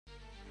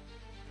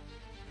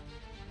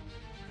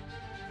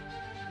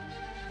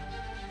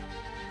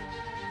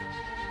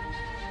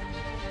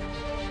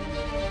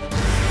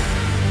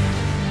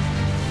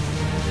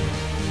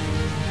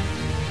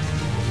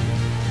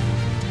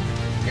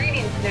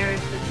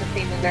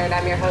Nerd.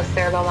 I'm your host,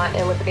 Sarah Belmont,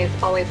 and with me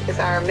as always is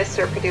our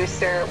Mr.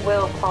 Producer,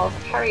 Will Paul.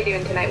 How are you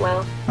doing tonight,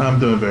 Will? I'm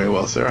doing very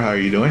well, Sarah. How are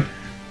you doing?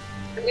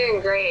 I'm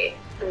doing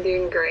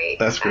great.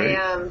 That's great.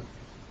 I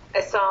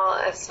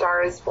saw A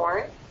Star is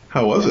Born.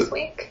 How was this it?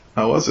 Week.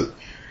 How was it?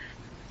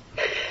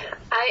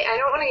 I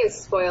don't want to give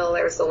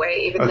spoilers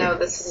away, even though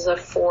this is a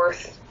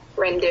fourth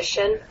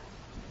rendition.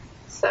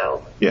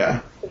 So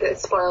yeah, the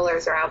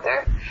spoilers are out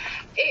there.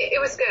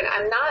 It was good.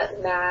 I'm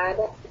not mad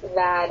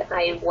that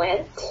I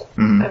went.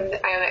 Mm-hmm.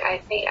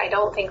 I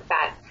don't think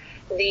that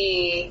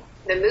the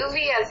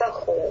movie as a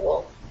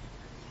whole,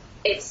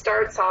 it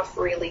starts off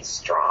really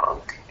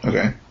strong.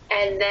 Okay.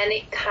 And then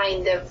it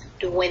kind of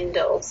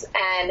dwindles.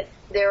 And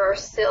there are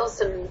still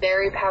some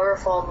very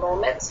powerful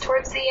moments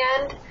towards the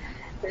end.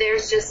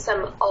 There's just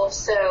some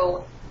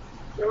also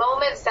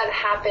moments that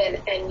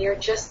happen and you're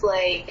just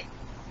like,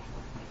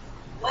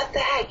 what the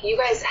heck? You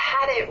guys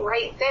had it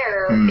right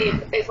there.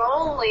 If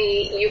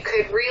only you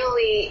could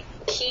really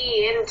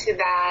key into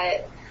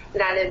that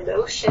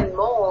emotion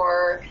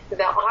more,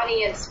 the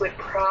audience would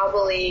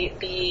probably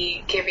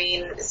be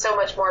giving so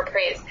much more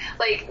praise.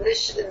 Like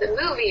the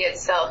movie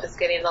itself is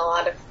getting a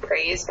lot of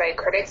praise by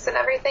critics and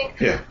everything.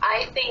 Yeah.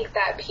 I think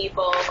that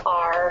people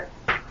are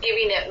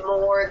giving it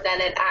more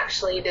than it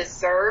actually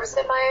deserves,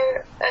 in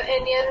my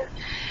opinion.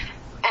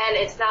 And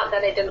it's not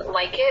that I didn't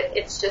like it.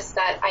 It's just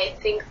that I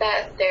think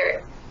that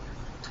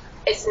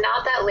it's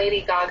not that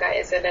Lady Gaga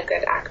isn't a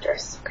good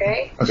actress,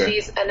 okay?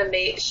 She's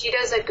she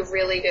does a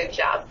really good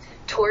job.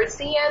 Towards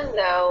the end,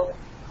 though,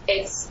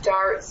 it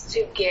starts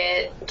to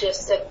get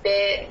just a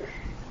bit,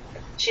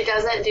 she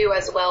doesn't do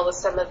as well with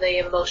some of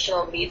the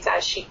emotional beats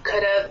as she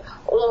could have,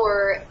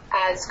 or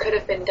as could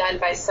have been done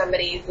by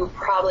somebody who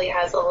probably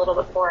has a little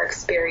bit more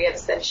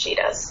experience than she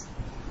does.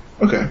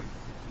 Okay.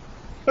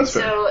 That's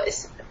fair.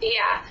 So,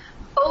 yeah.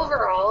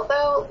 Overall,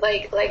 though,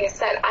 like I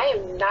said,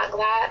 I'm not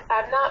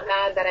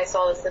mad that I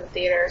saw this in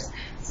theaters.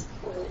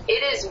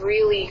 It is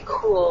really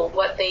cool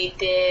what they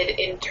did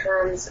in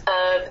terms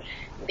of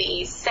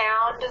the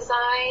sound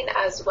design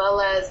as well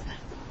as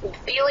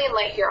feeling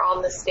like you're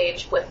on the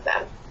stage with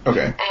them.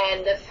 Okay.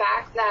 And the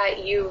fact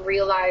that you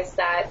realize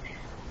that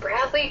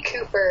Bradley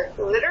Cooper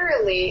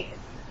literally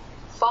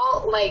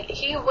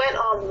he went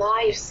on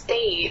live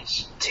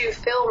stage to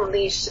film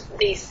these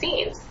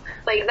scenes.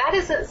 Like, that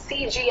isn't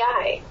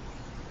CGI.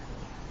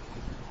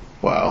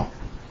 Wow.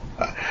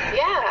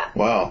 Yeah.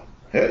 Wow.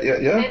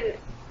 Yeah.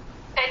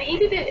 And he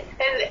didn't,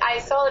 and I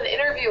saw an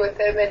interview with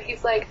him, and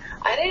he's like,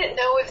 I didn't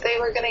know if they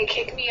were going to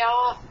kick me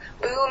off,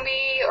 boo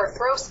me, or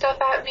throw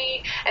stuff at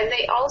me, and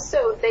they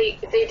also, they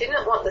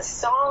didn't want the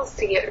songs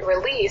to get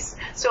released,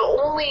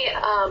 so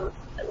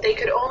they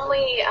could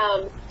only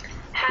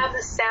have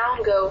the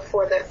sound go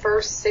for the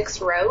first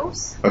 6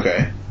 rows.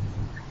 Okay.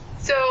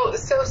 So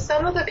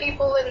some of the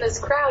people in this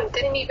crowd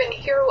didn't even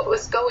hear what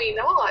was going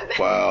on.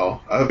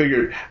 Wow. I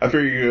figured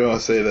you were going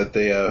to say that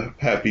they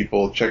had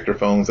people check their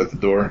phones at the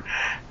door.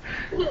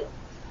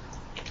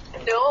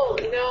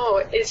 No,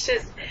 it's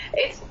just,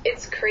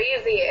 it's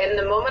crazy. And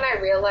the moment I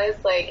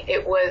realized, like,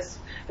 it was,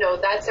 no,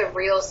 that's a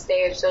real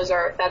stage.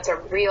 That's a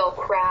real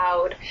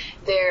crowd.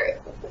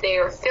 They're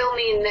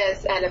filming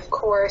this, and of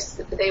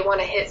course they want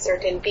to hit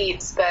certain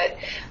beats, but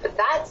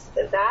that's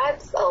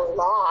a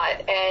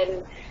lot.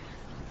 And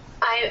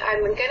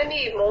I'm going to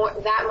be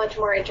that much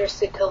more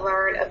interested to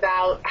learn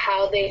about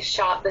how they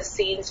shot the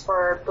scenes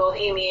for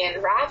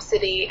Bohemian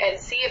Rhapsody and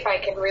see if I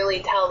can really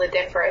tell the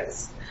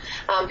difference.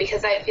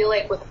 Because I feel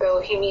like with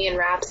Bohemian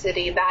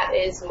Rhapsody, that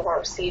is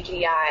more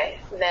CGI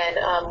than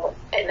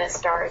in A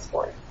Star is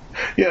Born.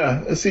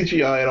 Yeah,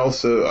 CGI, and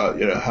also,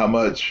 how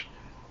much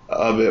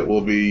of it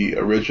will be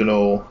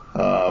original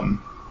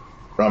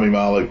Rami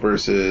Malek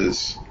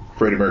versus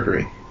Freddie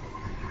Mercury.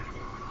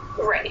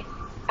 Right,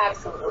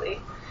 absolutely.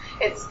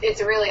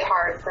 It's really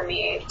hard for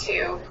me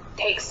to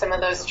take some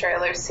of those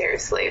trailers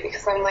seriously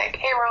because I'm like,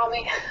 hey,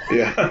 Rami.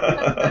 Yeah.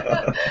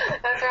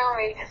 That's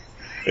Rami.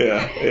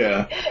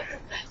 Yeah.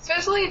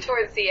 Especially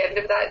towards the end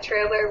of that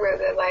trailer where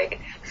they're like,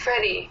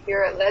 Freddie,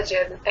 you're a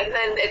legend. And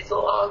then it's a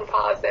long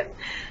pause and,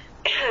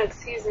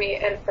 excuse me,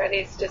 and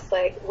Freddie's just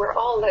like, we're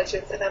all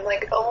legends. And I'm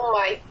like, oh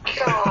my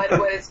God,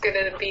 what is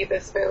going to be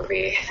this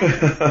movie?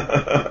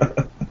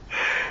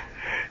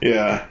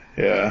 Yeah.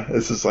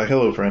 It's just like,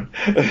 hello, friend.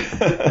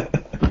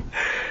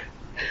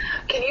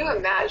 Can you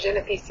imagine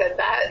if he said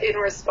that in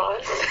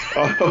response?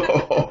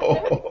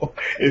 Oh,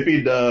 if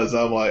he does,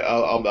 I'm like,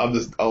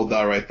 I'll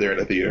die right there in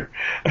the theater.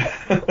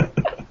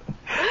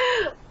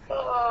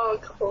 Oh,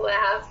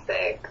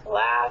 classic.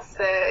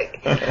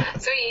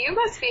 So you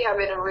must be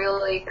having a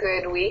really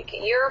good week.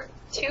 Your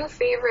 2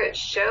 favorite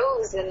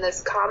shows in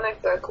this comic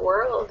book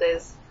world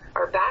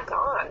are back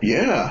on.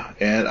 Yeah,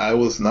 and I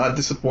was not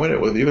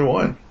disappointed with either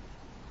one.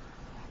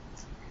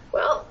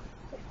 Well,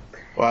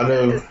 I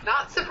know. That does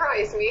not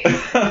surprise me.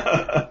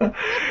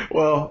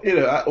 Well,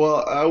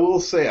 I will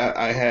say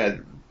I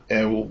had, and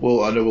I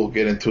know we'll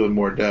get into it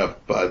more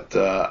depth, but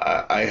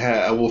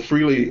I will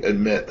freely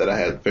admit that I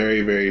had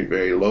very, very,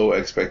 very low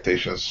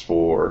expectations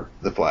for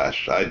The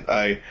Flash.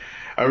 I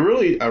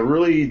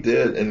really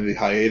did in the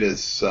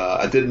hiatus.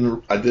 I did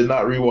not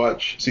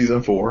rewatch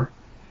season 4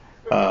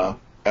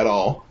 at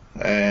all,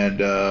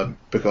 and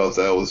because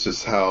that was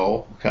just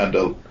how kind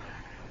of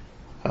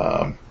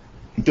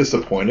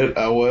disappointed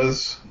I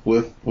was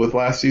with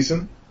last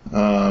season.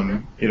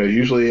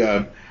 Usually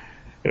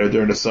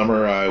during the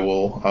summer I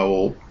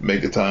will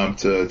make the time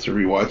to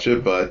rewatch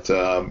it, but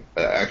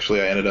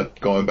actually I ended up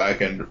going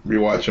back and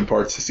rewatching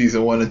parts of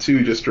season 1 and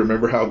 2 just to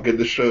remember how good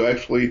the show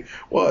actually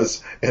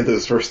was in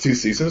those first 2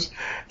 seasons,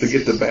 to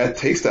get the bad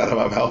taste out of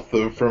my mouth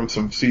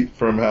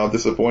from how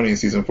disappointing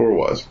season 4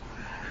 was.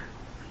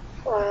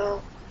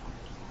 Wow.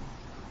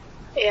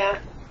 Yeah.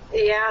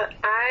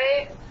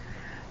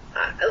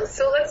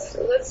 So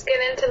let's get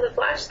into the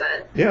Flash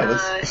then. Yeah,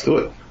 let's do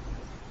it.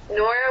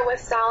 Nora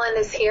Westalen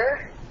is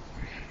here,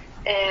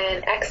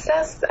 and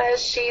Excess,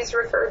 as she's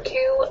referred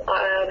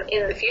to,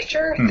 in the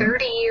future,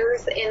 30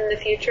 years in the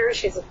future.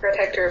 She's a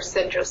protector of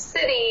Central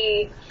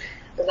City,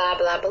 blah,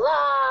 blah,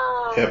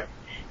 blah. Yep.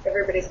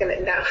 Everybody's going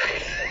to know.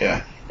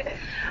 Yeah.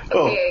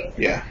 Okay.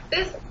 Yeah.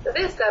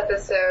 This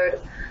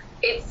episode,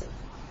 it's,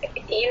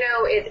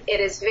 it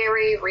is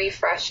very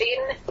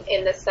refreshing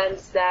in the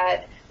sense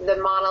that the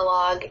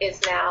monologue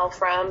is now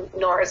from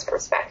Nora's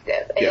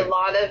perspective. And a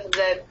lot of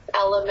the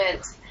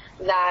elements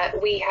that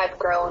we have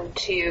grown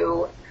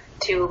to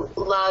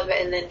love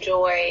and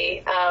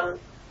enjoy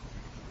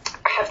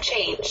have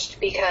changed,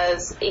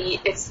 because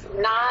it's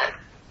not,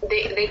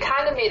 they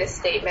kind of made a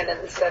statement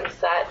in the sense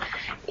that,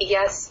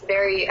 yes,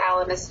 Barry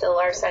Allen is still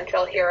our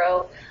central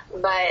hero,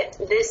 but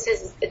this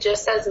is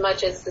just as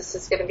much as this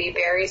is going to be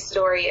Barry's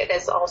story, it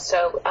is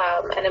also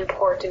an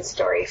important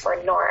story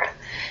for Nora.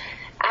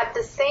 At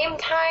the same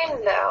time,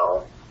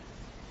 though,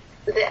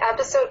 the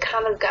episode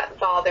kind of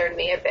bothered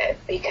me a bit,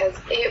 because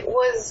it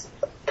was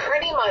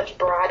pretty much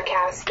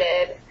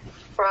broadcasted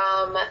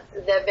from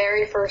the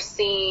very first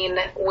scene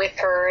with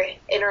her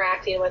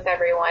interacting with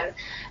everyone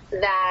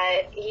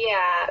that,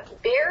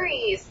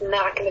 Barry's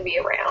not going to be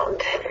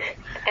around.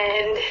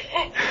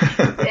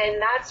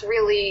 And that's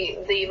really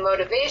the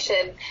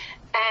motivation.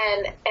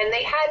 And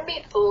they had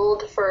me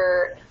fooled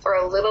for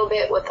a little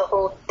bit with the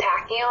whole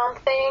tachyon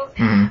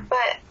thing,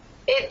 but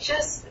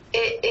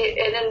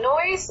it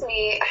annoys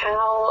me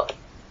how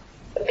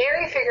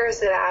Barry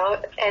figures it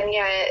out, and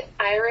yet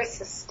Iris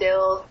is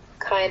still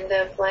kind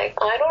of like,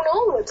 I don't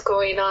know what's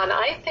going on.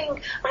 I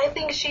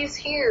think she's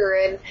here,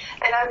 and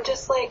I'm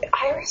just like,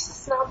 Iris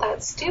is not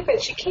that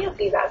stupid. She can't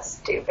be that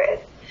stupid.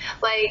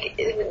 Like,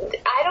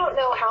 I don't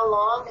know how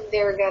long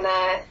they're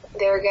gonna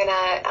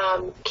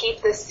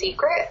keep this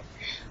secret,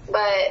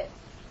 but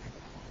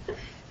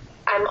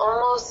I'm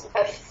almost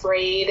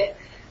afraid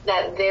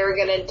that they're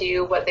going to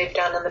do what they've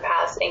done in the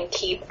past and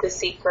keep the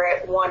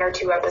secret 1 or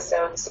 2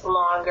 episodes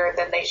longer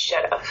than they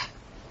should have.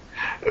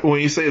 When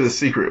you say the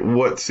secret,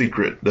 what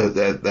secret?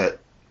 That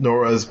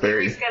Nora's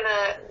Barry?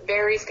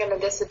 Barry's gonna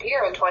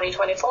disappear in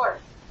 2024.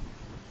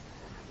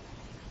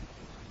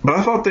 But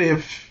I thought they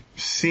have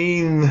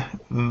seen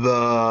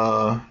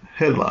the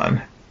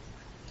headline.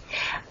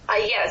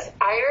 Yes,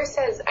 Iris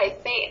has, I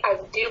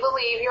do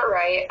believe you're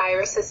right.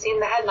 Iris has seen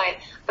the headline,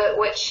 but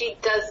what she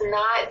does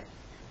not,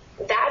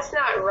 that's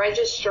not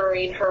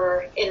registering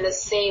her in the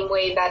same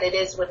way that it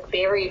is with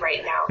Barry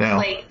right now. No.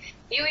 Like,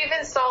 you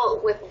even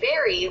saw with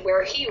Barry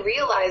where he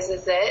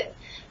realizes it,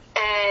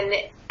 and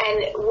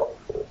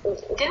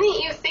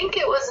didn't you think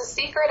it was a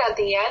secret at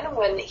the end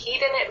when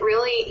he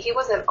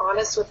wasn't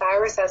honest with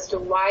Iris as to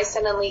why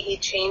suddenly he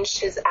changed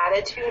his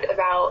attitude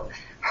about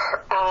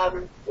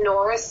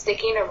Nora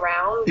sticking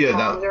around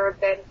longer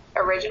than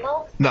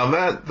original? Now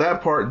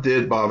that part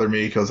did bother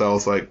me, because I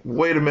was like,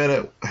 wait a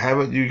minute,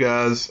 haven't you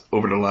guys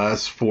over the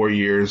last 4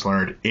 years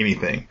learned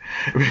anything?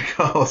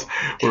 Because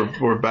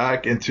we're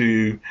back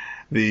into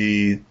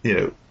the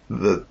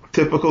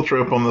typical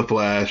trope on The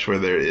Flash, where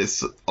there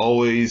is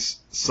always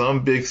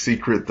some big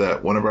secret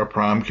that one of our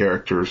prime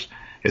characters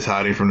is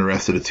hiding from the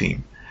rest of the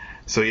team.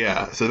 So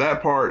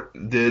that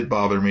part did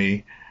bother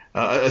me,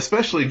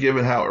 especially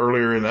given how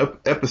earlier in the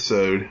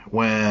episode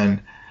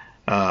when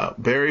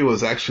Barry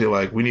was actually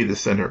like, we need to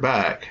send her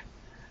back.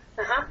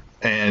 Uh-huh.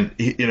 And,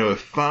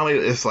 finally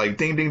it's like,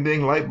 ding, ding,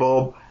 ding, light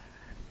bulb.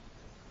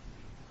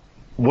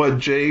 What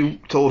Jay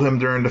told him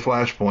during the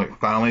Flashpoint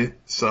finally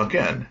sunk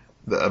in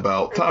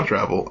about time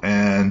travel.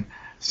 And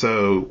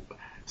so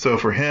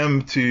for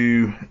him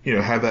to,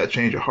 have that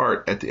change of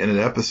heart at the end of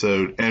the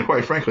episode, and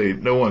quite frankly,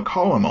 no one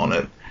call him on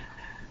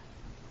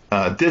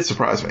it, did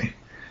surprise me.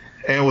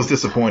 And was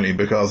disappointing,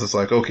 because it's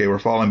like, okay, we're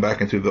falling back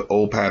into the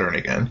old pattern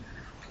again.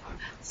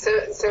 So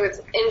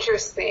it's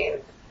interesting.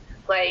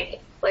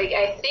 Like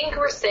I think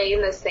we're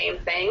saying the same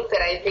thing,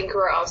 but I think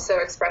we're also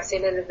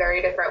expressing it in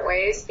very different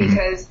ways,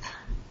 because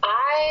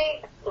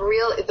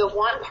the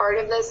one part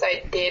of this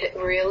I did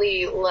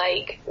really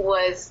like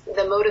was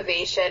the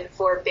motivation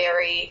for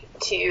Barry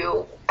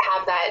to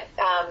have that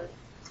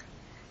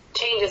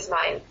change his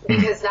mind,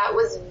 because that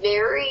was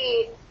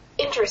very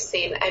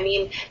interesting. I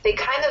mean, they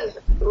kind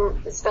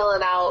of spell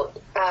it out,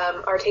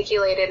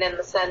 articulate it in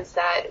the sense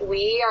that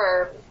we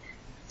are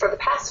for the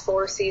past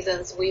 4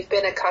 seasons, we've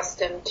been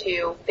accustomed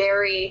to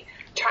Barry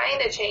trying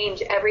to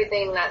change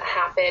everything that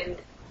happened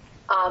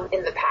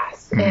in the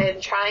past and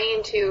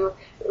trying to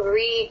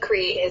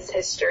recreate his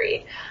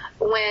history.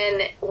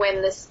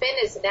 When the spin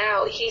is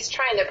now, he's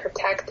trying to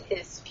protect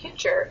his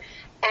future,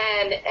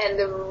 and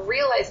the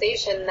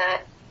realization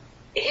that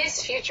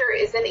his future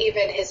isn't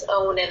even his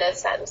own in a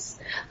sense.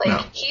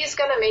 He's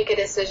going to make a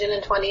decision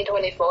in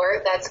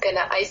 2024 that's going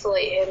to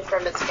isolate him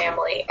from his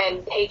family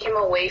and take him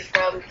away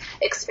from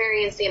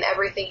experiencing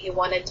everything he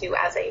wanted to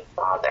as a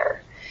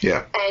father.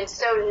 Yeah. And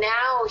so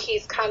now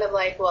he's kind of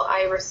like, well,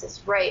 Iris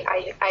is right.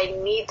 I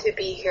need to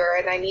be here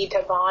and I need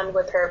to bond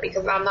with her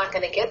because I'm not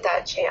going to get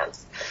that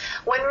chance.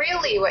 When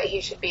really what he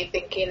should be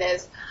thinking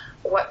is,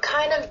 what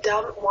kind of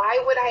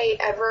why would I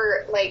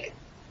ever,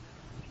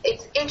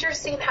 it's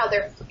interesting how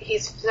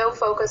he's so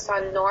focused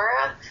on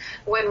Nora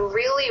when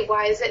really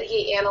why isn't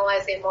he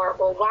analyzing more,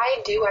 well,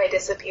 why do I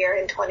disappear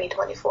in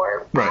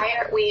 2024? Right. Why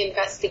aren't we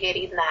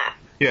investigating that?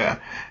 Yeah.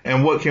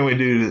 And what can we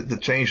do to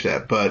change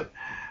that? But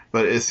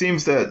it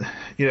seems that,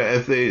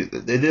 if they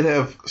did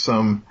have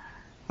some,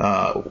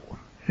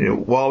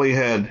 Wally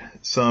had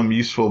some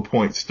useful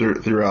points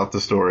throughout the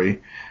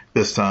story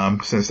this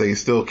time, since they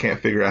still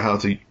can't figure out how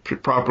to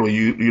properly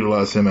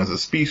utilize him as a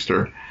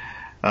speedster.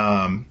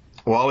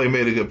 Wally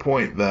made a good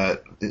point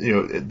that,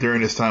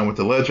 during his time with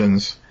the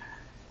Legends,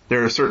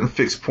 there are certain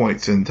fixed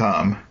points in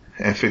time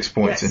and fixed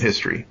points in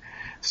history.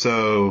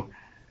 So,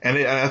 and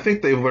I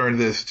think they've learned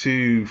this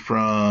too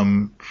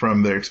from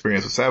their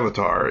experience with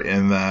Savitar,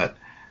 in that,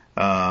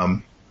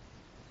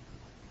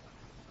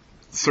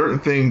 certain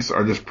things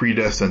are just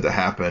predestined to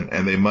happen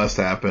and they must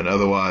happen.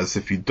 Otherwise,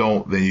 if you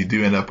don't, then you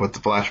do end up with the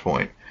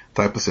Flashpoint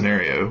type of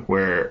scenario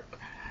where,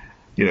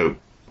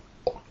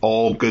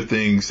 all good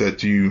things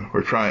that you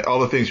were trying,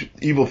 all the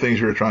evil things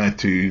you were trying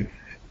to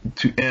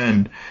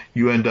end,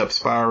 you end up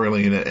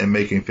spiraling and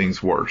making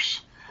things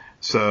worse.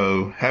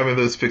 So having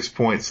those fixed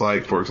points,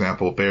 like, for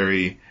example,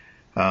 Barry,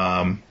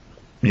 Nora,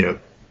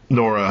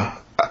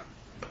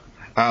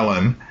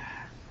 Alan,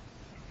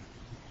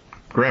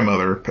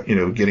 grandmother,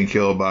 getting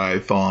killed by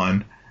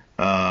Thawne,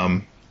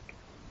 and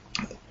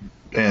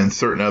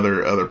certain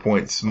other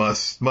points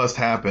must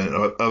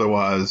happen.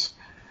 Otherwise,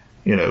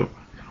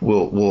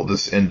 we'll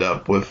just end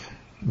up with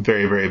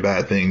very, very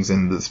bad things,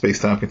 and the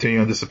space-time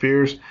continuum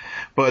disappears.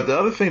 But the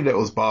other thing that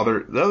is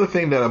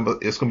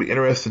going to be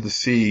interesting to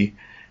see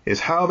is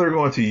how they're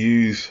going to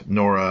use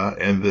Nora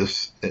in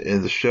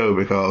the show,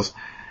 because,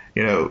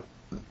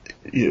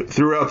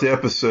 throughout the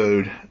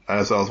episode,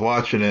 as I was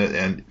watching it,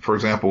 and for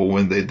example,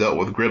 when they dealt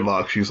with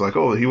Gridlock, she was like,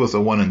 "Oh, he was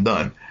a one and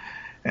done,"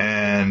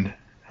 and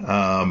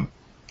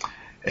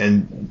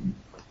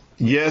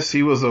yes,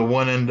 he was a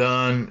one and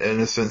done in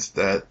the sense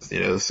that,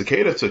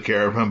 Cicada took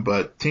care of him,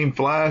 but Team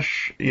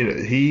Flash,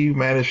 he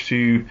managed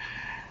to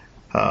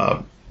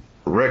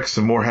wreak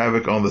some more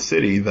havoc on the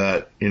city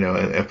that,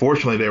 and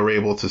fortunately they were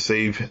able to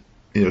save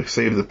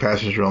the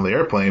passenger on the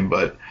airplane,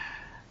 but,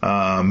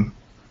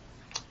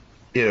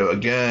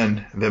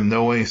 again, them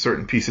knowing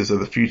certain pieces of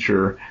the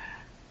future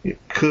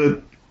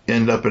could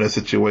end up in a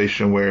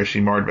situation where she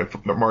Marty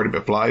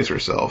McFly's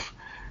herself.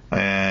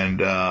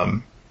 And,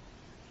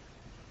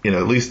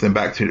 at least in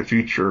Back to the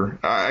Future,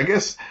 I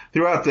guess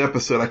throughout the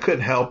episode, I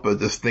couldn't help but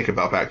just think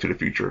about Back to the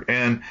Future.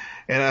 And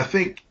I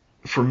think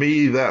for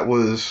me, that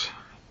was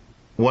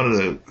one of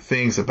the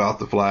things about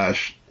The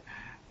Flash,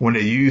 when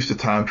they used the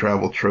time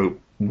travel trope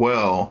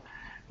well,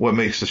 what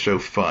makes the show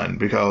fun,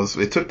 because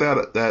they took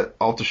that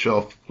off the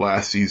shelf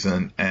last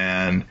season,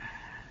 and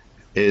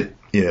it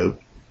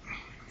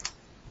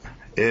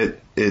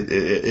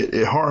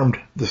harmed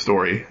the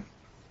story,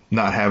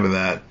 not having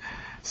that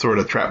sort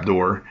of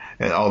trapdoor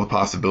and all the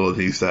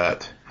possibilities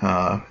that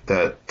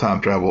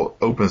time travel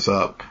opens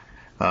up,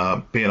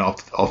 being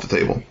off the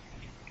table.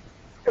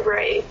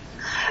 Right.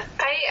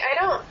 I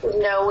don't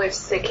know if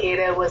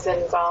Cicada was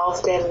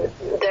involved in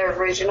the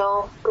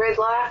original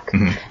Gridlock.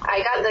 Mm-hmm.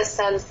 I got the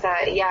sense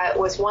that, it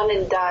was one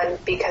and done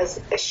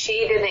because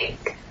she didn't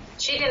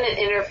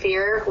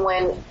interfere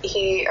when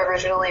he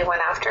originally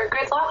went after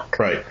Gridlock.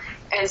 Right.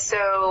 And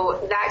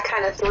so that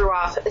kind of threw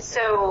off.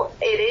 So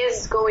it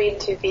is going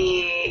to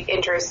be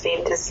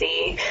interesting to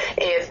see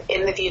if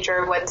in the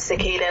future, when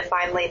Cicada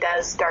finally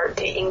does start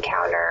to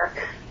encounter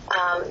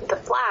the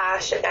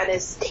Flash and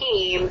his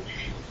team,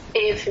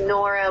 if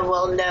Nora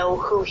will know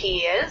who he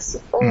is,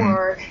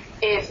 or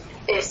if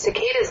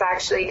Cicada is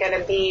actually going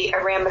to be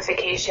a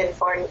ramification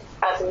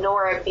of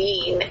Nora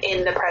being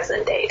in the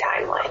present day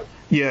timeline.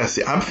 Yes,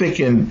 I'm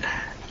thinking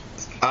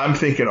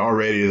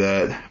already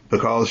that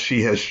because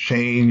she has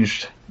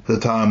changed the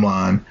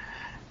timeline,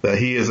 that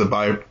he is a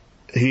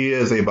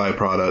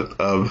byproduct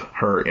of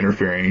her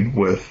interfering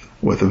with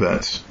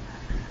events.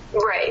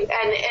 Right, and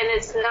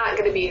it's not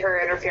going to be her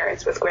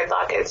interference with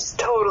Gridlock. It's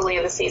totally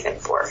the season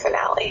 4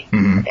 finale,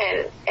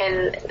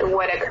 and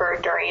what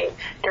occurred during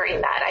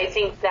that. I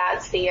think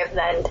that's the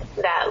event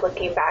that,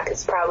 looking back,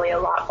 is probably a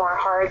lot more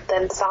hard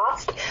than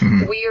soft.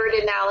 Weird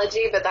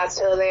analogy, but that's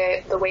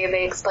the way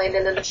they explained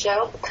it in the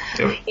show.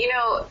 Yep.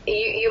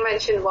 You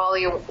mentioned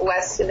Wally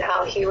West and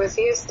how he was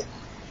used.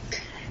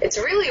 It's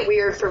really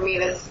weird for me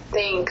to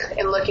think,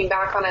 and looking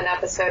back on an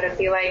episode, and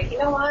be like, you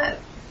know what?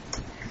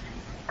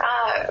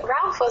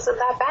 Ralph wasn't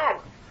that bad.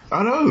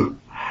 I know.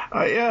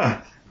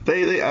 Yeah.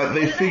 They what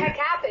the heck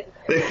happened?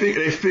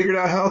 They figured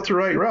out how to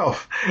write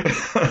Ralph.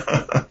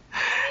 The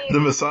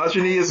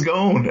misogyny is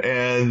gone, but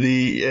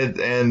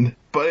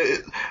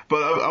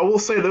I will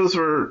say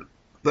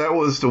that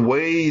was the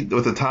way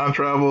with the time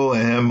travel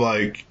and him,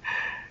 like,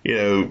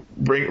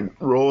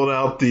 rolling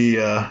out the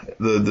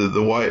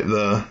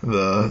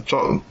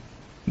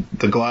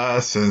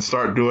glass and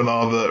start doing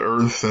all the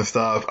earths and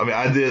stuff. I mean,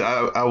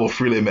 I will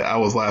freely admit I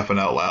was laughing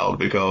out loud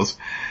because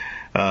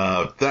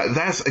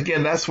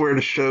that's where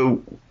the show,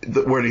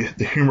 where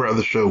the humor of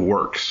the show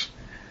works,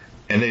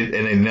 and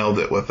they nailed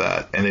it with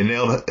that, and they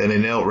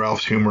nailed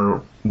Ralph's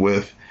humor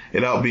with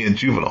it out being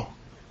juvenile,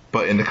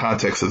 but in the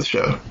context of the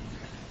show.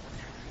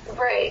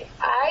 Right.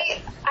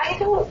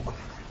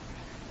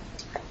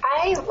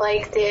 I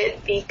liked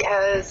it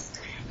because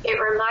it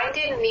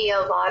reminded me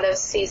a lot of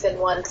season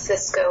 1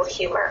 Cisco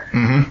humor.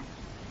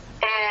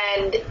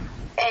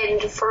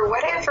 And for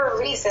whatever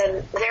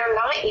reason, they're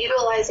not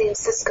utilizing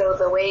Cisco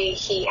the way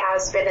he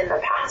has been in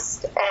the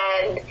past.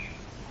 And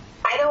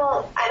I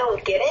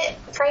don't get it,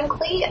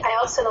 frankly. I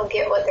also don't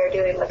get what they're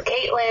doing with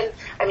Caitlin.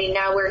 I mean,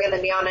 now we're going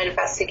to be on an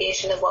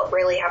investigation of what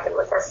really happened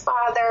with her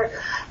father.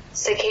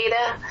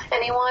 Cicada,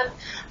 anyone?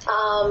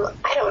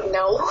 I don't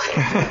know.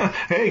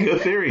 Hey,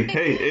 good theory.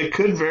 Hey, they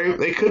could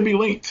be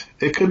linked.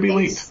 It could be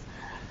linked.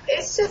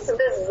 It's just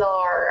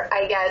bizarre,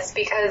 I guess,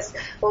 because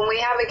when we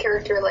have a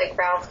character like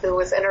Ralph, who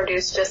was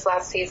introduced just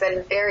last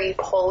season, very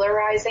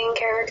polarizing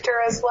character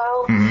as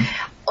well,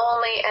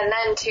 and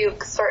then to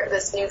start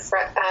this new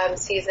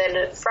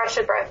season, fresh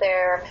of breath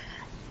air,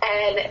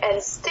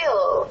 and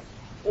still,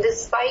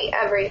 despite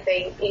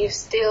everything, you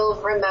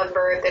still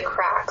remember the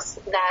cracks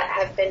that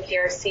have been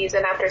here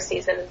season after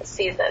season.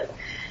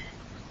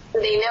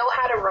 They know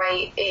how to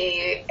write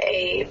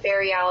a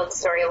Barry Allen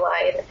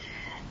storyline.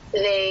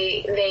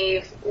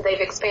 They've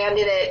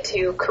expanded it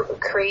to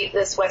create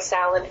this West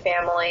Allen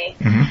family,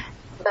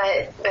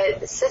 but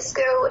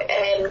Cisco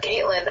and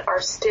Caitlin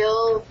are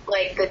still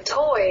like the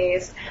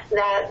toys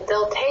that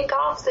they'll take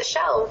off the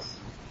shelf,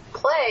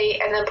 play,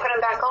 and then put them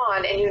back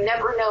on, and you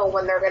never know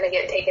when they're going to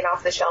get taken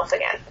off the shelf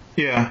again.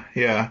 Yeah.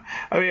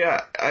 I mean,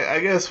 I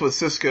guess with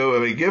Cisco, I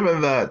mean,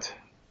 given that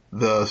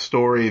the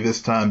story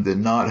this time did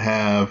not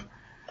have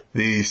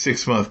the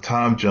 6-month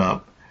time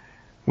jump,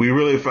 we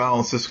really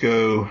found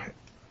Cisco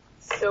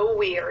so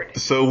weird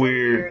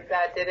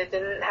that it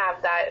didn't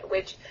have that,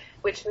 which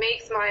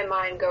makes my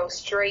mind go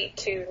straight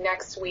to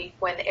next week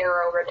when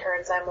Arrow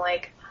returns. I'm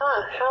like,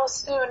 how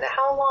soon?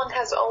 How long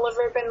has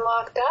Oliver been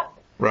locked up?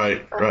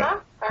 Right. All right.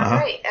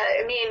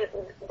 I mean,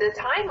 the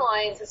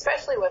timelines,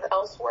 especially with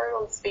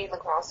Elseworlds being the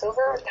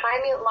crossover,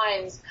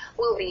 timelines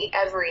will be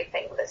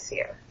everything this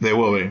year. They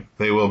will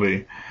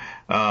be.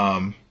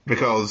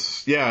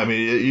 Because, I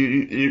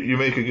mean, you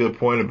make a good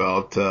point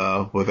about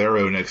with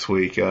Arrow next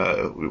week.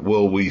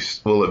 Will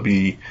it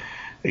be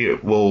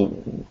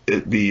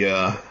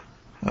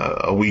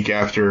a week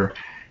after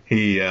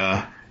he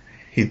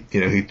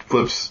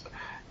flips,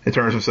 it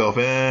turns himself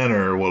in,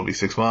 or will it be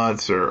 6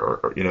 months,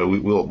 or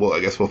I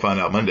guess we'll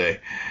find out Monday.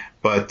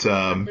 But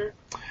I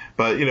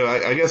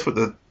guess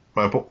I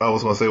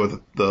was going to say with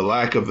the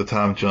lack of the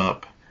time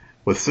jump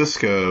with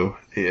Cisco,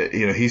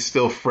 he's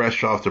still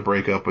fresh off the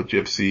breakup with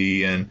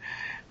Gypsy and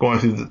going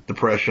through the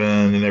depression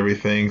and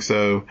everything.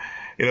 So,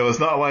 it's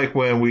not like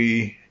when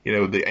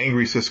the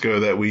angry Cisco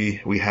that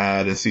we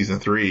had in season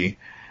 3,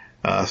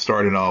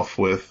 starting off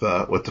with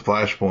the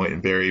Flashpoint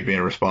and Barry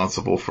being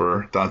responsible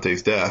for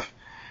Dante's death.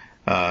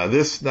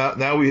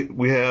 Now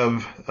we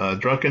have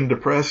drunken,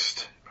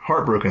 depressed,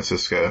 heartbroken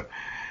Cisco.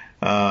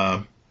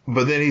 But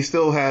then he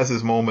still has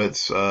his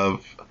moments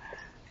of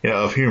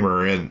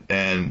humor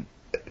and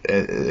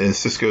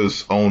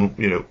Cisco's own,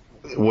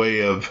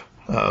 way of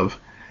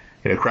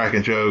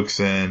cracking jokes,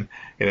 and,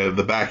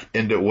 the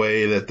back-ended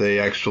way that they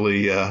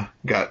actually,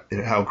 got,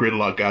 how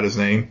Gridlock got his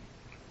name.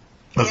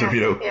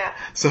 Yeah.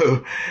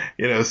 So,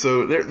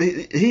 so there,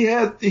 he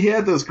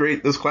had those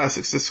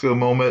classic Cisco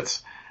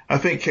moments. I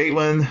think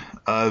Caitlin,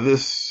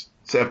 this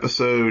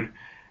episode,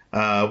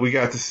 we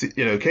got to see,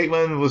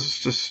 Caitlin was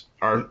just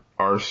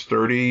our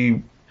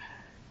sturdy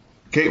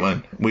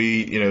Caitlin.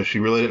 She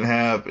really didn't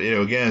have,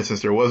 again,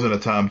 since there wasn't a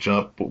time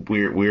jump,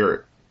 we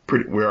are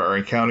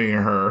encountering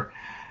her,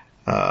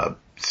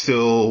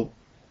 still,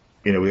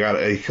 we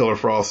got a Killer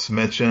Frost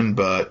mention,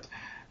 but,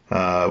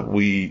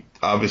 we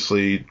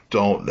obviously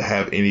don't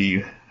have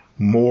any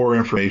more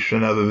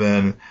information other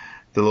than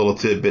the little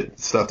tidbit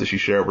stuff that she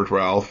shared with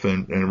Ralph,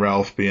 and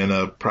Ralph being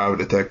a private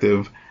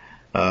detective,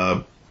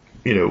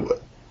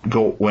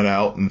 went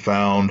out and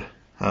found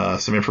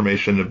some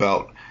information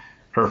about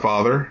her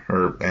father,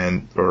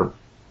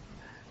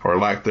 or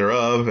lack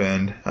thereof,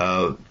 and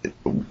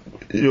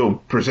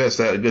presents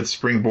that a good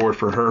springboard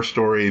for her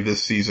story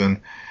this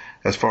season,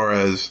 as far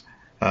as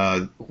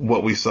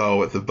what we saw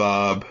with the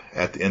Bob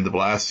at the end of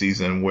last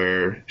season,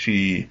 where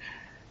she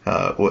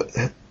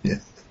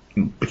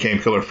became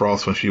Killer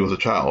Frost when she was a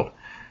child.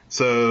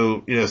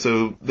 So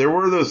so there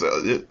were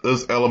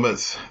those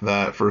elements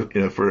that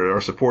for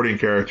our supporting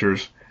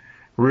characters,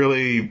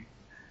 really,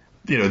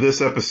 this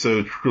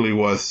episode really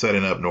was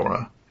setting up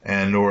Nora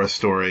and Nora's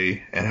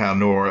story, and how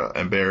Nora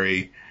and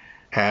Barry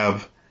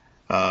have,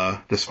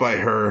 despite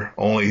her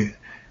only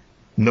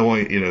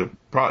knowing,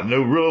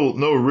 no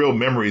real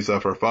memories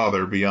of her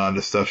father beyond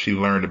the stuff she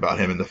learned about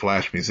him in the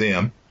Flash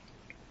Museum.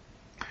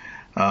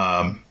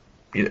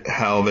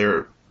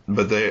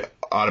 But they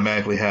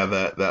automatically have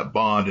that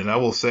bond. And I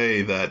will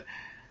say that,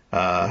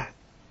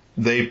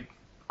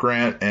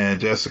 Grant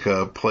and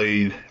Jessica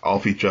played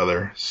off each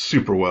other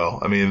super well.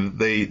 I mean,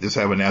 they just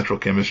have a natural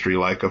chemistry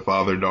like a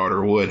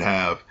father-daughter would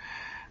have.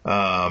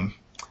 And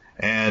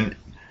then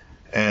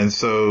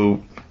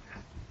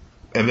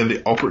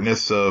the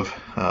awkwardness of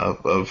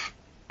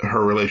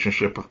her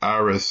relationship with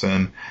Iris,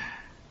 and,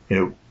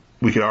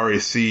 we could already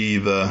see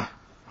the,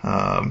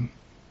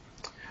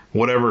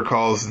 whatever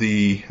caused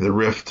the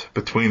rift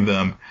between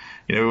them.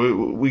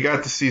 We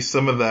got to see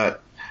some of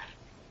that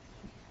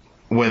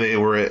when they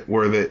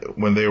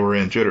were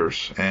in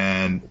Jitters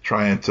and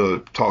trying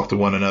to talk to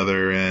one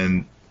another,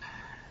 and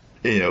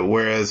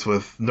whereas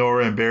with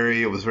Nora and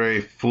Barry it was very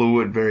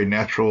fluid, very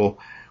natural.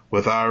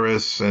 With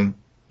Iris and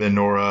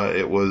Nora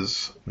it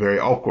was very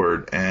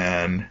awkward,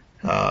 and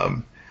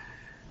on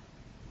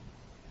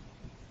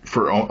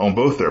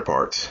both their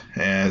parts.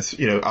 And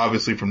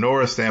obviously from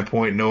Nora's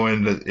standpoint,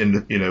 knowing that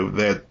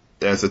that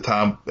as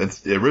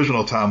the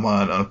original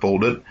timeline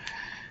unfolded,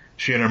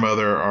 she and her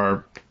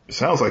mother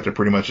sounds like they're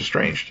pretty much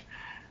estranged.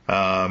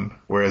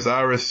 Whereas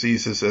Iris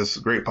sees this as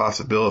great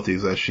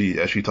possibilities as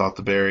she talked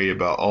to Barry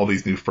about all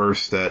these new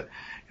firsts that,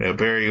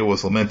 Barry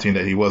was lamenting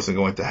that he wasn't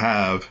going to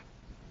have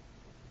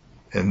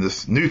in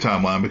this new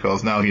timeline,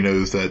 because now he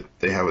knows that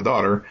they have a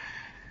daughter.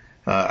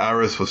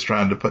 Iris was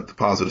trying to put the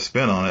positive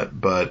spin on it,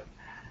 but,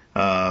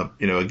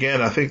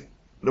 again, I think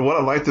what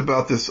I liked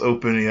about this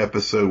opening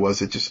episode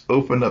was it just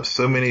opened up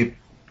so many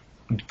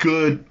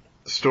good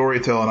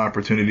storytelling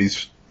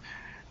opportunities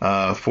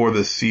for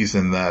this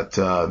season that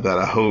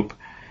I hope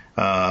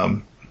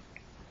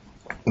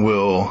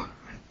will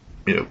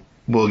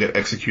get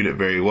executed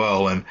very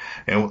well. And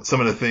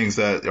some of the things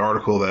that the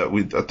article that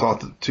I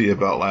talked to you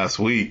about last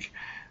week,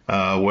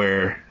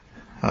 where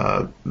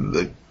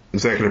the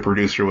executive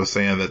producer was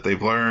saying that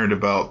they've learned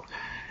about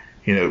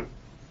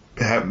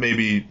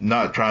maybe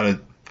not trying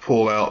to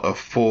pull out a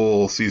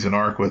full season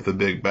arc with the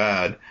big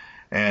bad.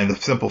 And the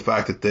simple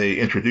fact that they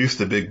introduced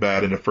the big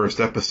bad in the first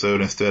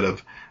episode instead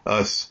of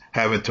us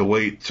having to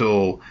wait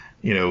till,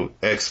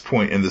 X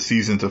point in the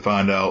season to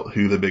find out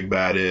who the big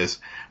bad is.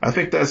 I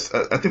think that's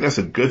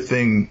a good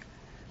thing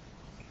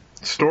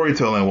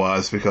storytelling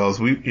wise, because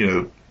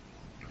there'll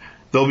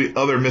be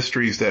other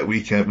mysteries that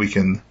we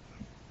can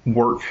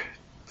work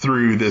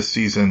through this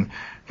season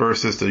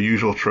versus the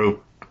usual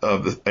trope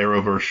of the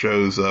Arrowverse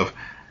shows of,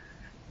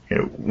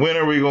 when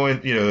are we going,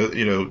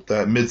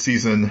 that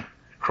mid-season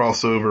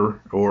crossover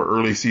or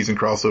early season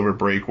crossover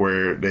break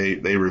where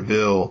they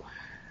reveal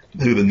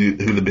who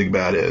the big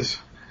bad is.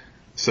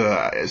 So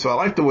I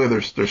like the way they're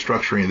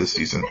structuring this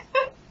season.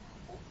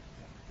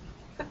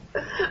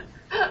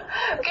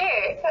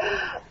 Okay.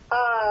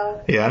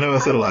 Yeah, I know I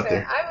said a lot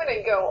there. I'm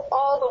gonna go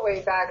all the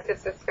way back to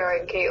Cisco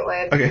and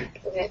Caitlin. Okay.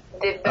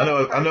 I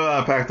know I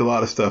unpacked a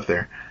lot of stuff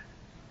there.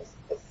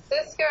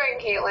 Cisco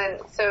and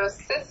Caitlin. So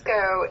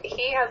Cisco,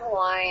 he has a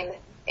line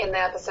in the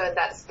episode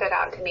that stood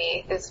out to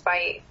me,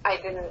 despite I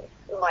didn't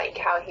like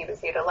how he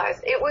was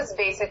utilized. It was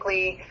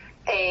basically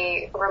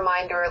a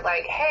reminder,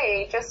 like,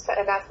 hey, just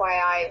an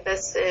FYI,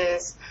 this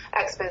is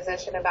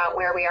exposition about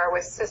where we are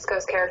with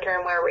Cisco's character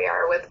and where we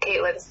are with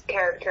Caitlin's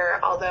character,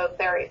 although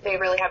they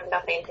really have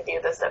nothing to do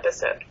this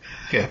episode.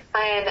 Yeah.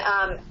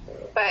 And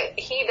but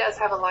he does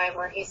have a line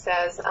where he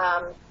says,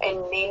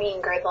 in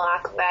Naming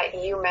Gridlock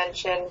that you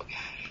mentioned,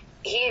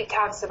 he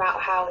talks about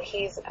how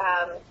he's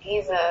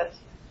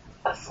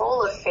a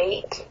fool of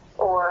fate,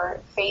 or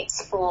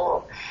fate's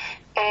fool.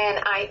 And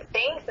I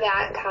think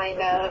that kind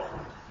of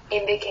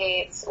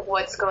indicates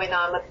what's going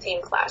on with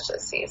Team Flash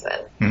this season.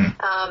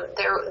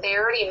 Mm-hmm. They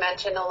already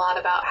mentioned a lot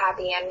about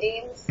happy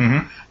endings,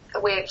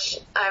 mm-hmm. which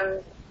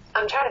I'm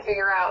trying to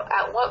figure out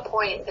at what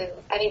point did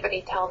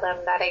anybody tell them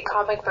that a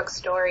comic book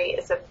story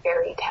is a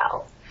fairy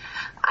tale.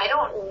 I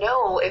don't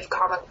know if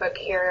comic book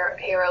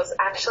heroes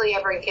actually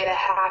ever get a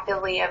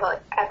happily ever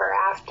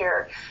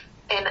after.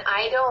 And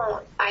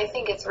I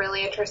think it's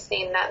really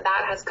interesting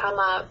that has come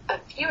up a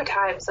few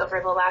times over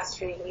the last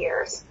few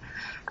years.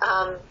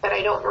 But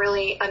I don't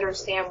really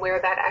understand where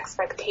that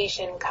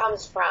expectation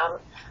comes from.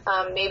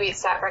 Maybe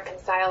it's that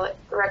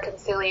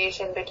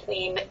reconciliation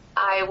between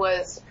I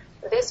was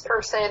this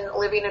person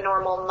living a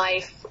normal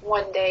life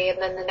one day, and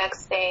then the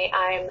next day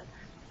I'm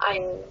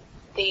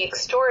the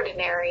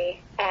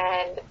extraordinary,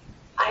 and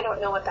I don't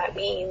know what that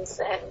means,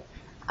 and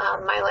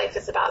my life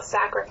is about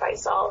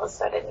sacrifice all of a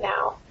sudden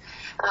now.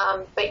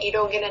 But you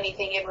don't get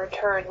anything in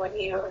return when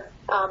you're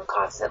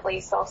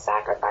constantly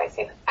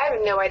self-sacrificing. I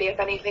have no idea if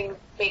anything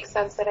makes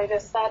sense that I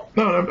just said.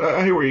 No,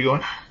 I hear where you're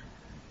going.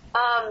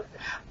 I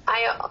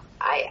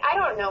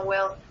don't know,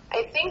 Will.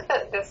 I think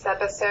that this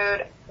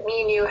episode,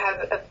 me and you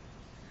have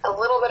a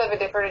little bit of a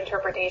different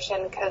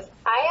interpretation, because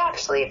I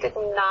actually did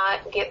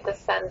not get the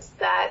sense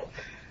that,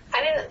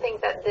 I didn't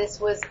think that this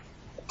was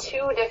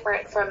too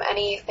different from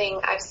anything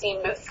I've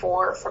seen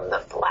before from The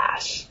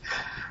Flash.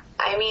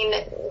 I mean,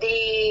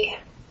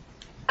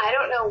 I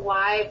don't know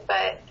why,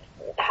 but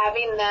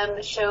having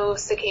them show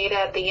Cicada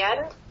at the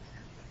end,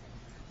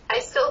 I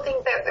still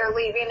think that they're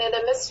leaving it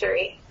a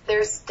mystery.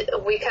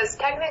 Because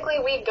technically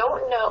we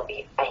don't know.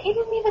 He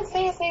didn't even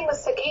say his name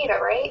was Cicada,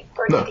 right?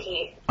 Or No. did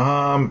he?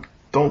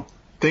 Don't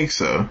think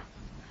so.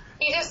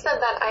 He just said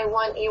that I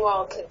want you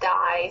all to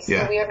die, so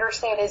Yeah. we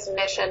understand his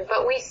mission,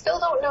 but we still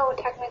don't know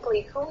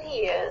technically who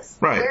he is,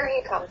 Right. where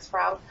he comes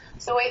from.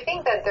 So I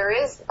think that there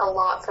is a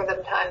lot for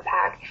them to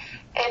unpack,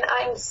 and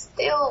I'm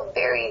still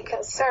very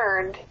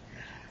concerned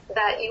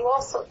that you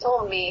also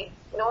told me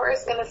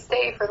Nora's going to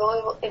stay for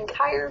the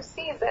entire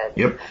season.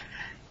 Yep.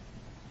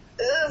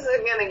 This is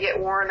going to get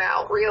worn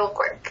out real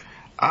quick.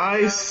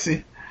 I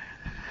see.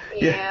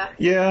 Yeah.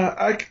 Yeah.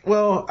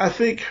 I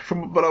think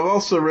but I've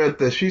also read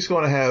that she's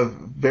going to have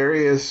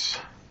various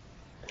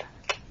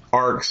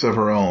arcs of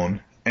her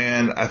own.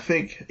 And I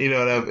think,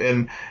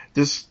 and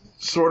just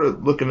sort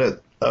of looking at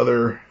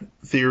other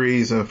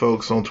theories and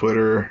folks on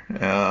Twitter,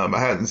 I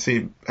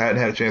hadn't had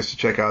a chance to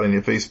check out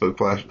any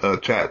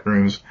Facebook chat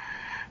rooms,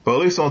 but at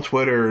least on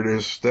Twitter,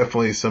 there's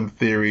definitely some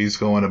theories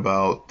going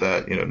about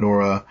that,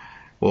 Nora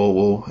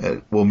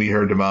will meet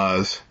her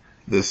demise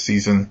this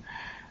season.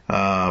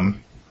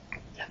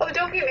 Oh,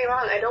 don't get me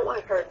wrong. I don't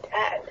want her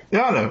dead.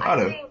 Yeah, I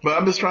know. But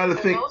I'm just trying to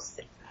think.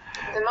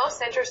 The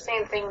most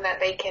interesting thing that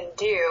they can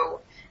do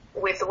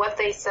with what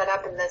they set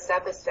up in this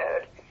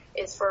episode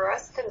is for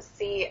us to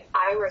see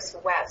Iris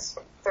West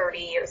 30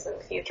 years in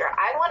the future.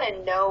 I want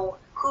to know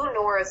who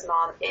Nora's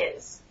mom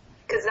is,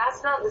 because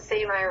that's not the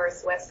same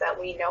Iris West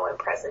that we know in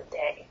present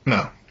day.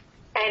 No.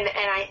 And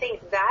I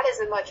think that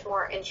is a much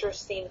more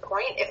interesting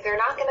point. If they're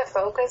not going to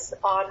focus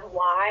on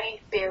why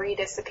Barry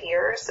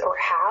disappears or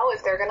how,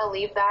 if they're going to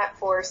leave that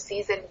for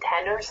season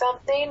 10 or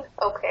something,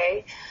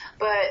 okay.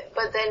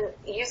 But then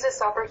use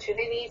this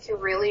opportunity to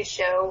really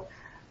show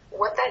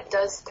what that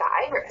does to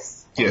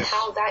Iris. Yes. And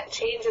how that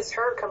changes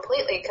her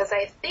completely. Because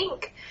I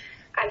think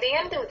at the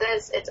end of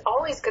this, it's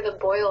always going to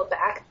boil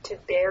back to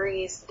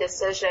Barry's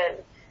decision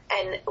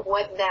and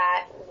what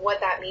that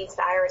means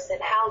to Iris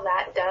and how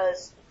that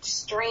does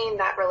strain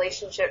that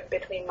relationship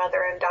between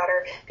mother and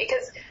daughter.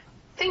 Because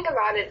think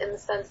about it in the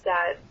sense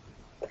that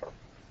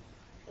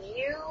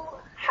you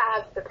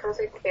have the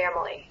perfect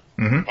family,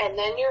 Mm-hmm. and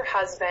then your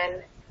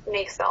husband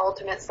makes the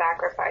ultimate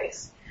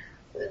sacrifice.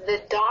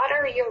 The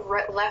daughter you're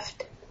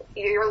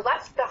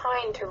left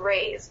behind to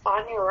raise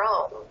on your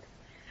own.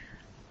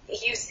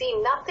 You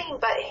see nothing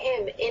but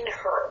him in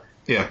her.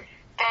 Yeah.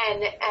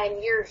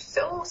 And you're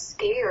so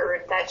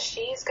scared that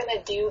she's going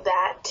to do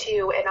that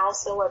too and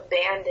also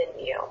abandon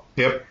you.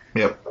 Yep.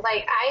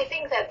 Like, I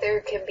think that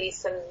there can be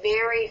some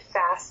very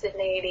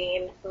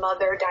fascinating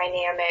mother-daughter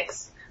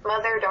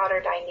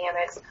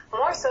dynamics,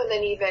 more so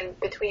than even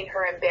between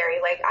her and Barry.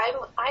 Like,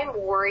 I'm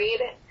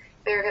worried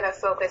they're going to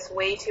focus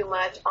way too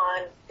much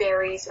on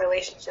Barry's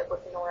relationship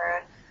with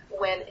Nora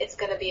when it's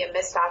going to be a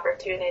missed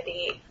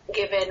opportunity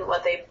given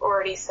what they've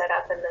already set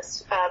up in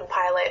this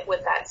pilot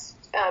with that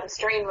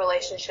strained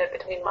relationship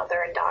between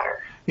mother and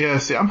daughter. Yeah,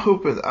 see, I'm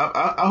hoping,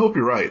 I hope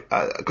you're right.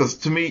 Because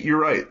to me, you're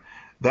right.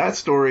 That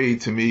story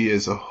to me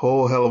is a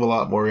whole hell of a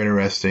lot more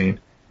interesting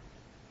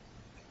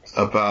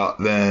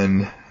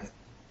than,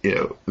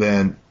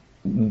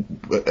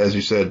 as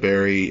you said,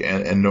 Barry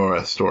and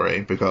Nora's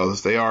story,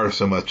 because they are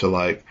so much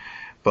alike.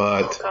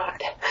 But, oh,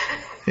 God.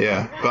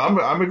 Yeah, but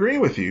I'm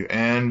agreeing with you.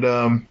 And,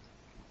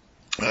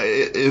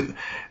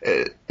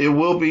 it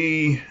will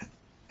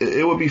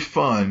be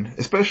fun,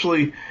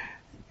 especially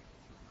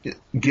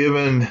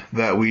given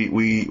that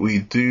we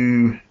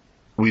do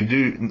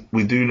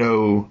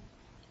know,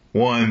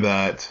 one,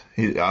 that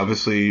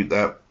obviously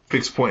that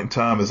fixed point in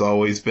time has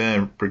always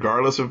been,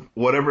 regardless of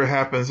whatever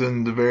happens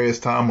in the various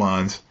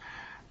timelines,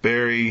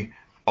 Barry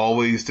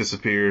always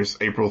disappears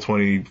April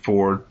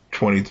 2024.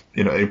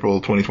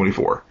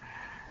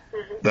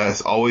 Mm-hmm.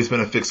 That's always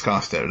been a fixed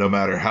constant. No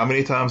matter how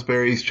many times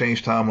Barry's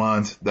changed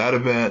timelines, that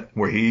event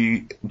where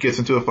he gets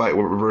into a fight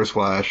with Reverse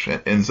Flash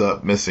and ends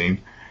up missing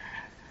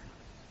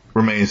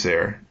remains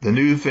there. The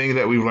new thing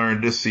that we've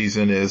learned this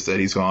season is that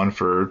he's gone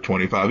for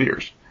 25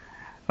 years.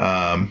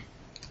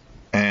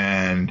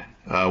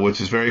 Which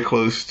is very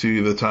close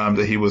to the time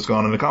that he was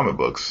gone in the comic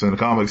books. In the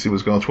comics, he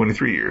was gone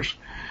 23 years.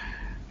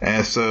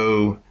 And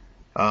so,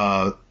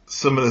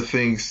 some of the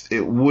things,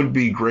 it would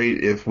be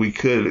great if we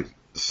could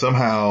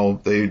somehow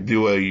they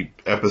do a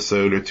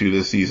episode or two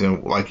this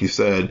season, like you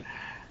said,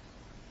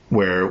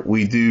 where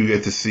we do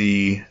get to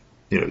see,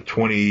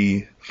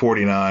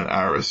 2049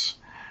 Iris,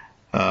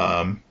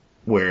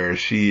 where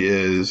she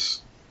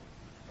is,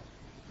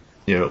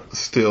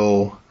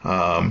 still,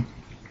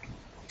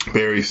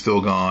 Barry's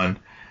still gone,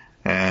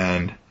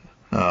 and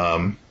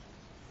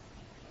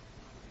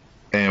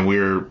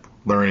we're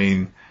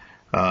learning,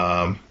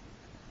 how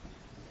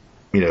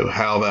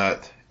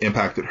that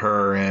impacted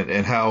her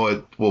and how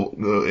it will,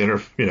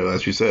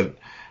 as you said,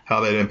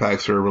 how that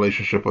impacts her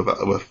relationship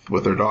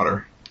with her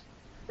daughter.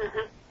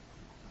 Mm-hmm.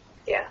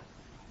 Yeah.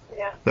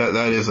 Yeah.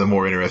 That is a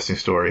more interesting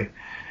story.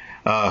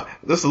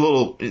 This is a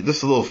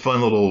little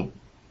fun little,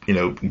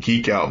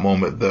 geek out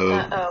moment though.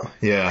 Uh-oh.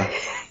 Yeah.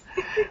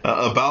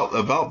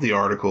 About the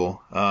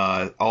article,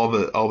 all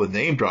the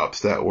name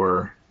drops that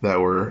were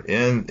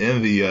in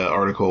the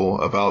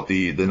article about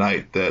the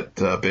night that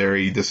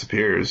Barry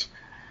disappears,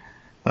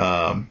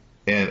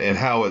 and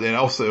how it, and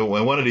also,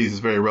 and one of these is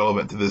very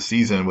relevant to this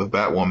season with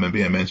Batwoman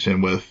being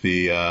mentioned, with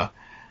the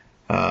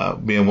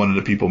being one of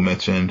the people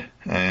mentioned,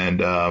 and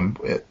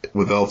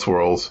with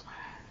Elseworlds,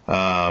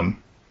 and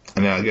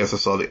then I guess I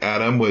saw the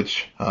Atom,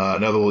 which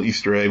another little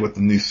Easter egg with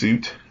the new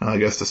suit. I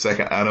guess the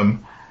second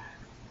Atom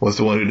was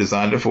the one who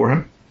designed it for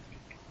him.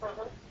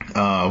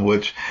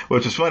 Which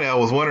is funny. I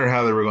was wondering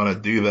how they were going to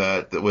do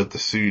that with the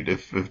suit,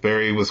 if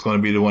Barry was going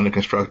to be the one that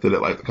constructed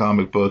it like the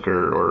comic book,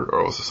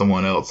 or was it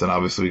someone else. And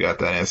obviously we got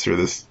that answer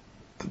this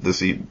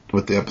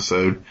with the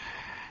episode.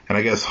 And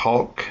I guess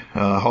Hulk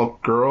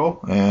Girl,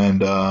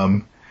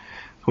 and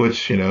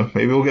which,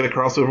 maybe we'll get a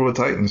crossover with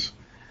Titans.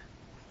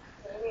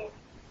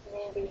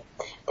 Maybe.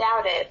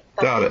 Doubt it.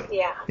 Doubt it.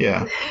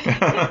 Yeah.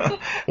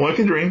 One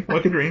can dream.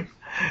 All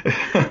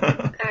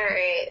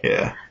right.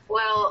 Yeah.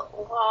 Well,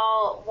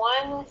 while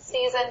one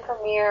season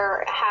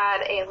premiere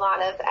had a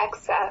lot of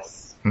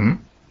excess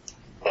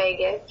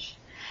baggage,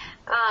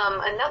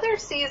 another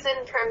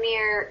season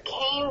premiere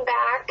came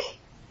back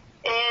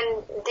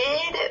and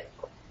did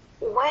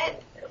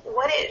what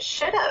it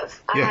should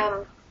have.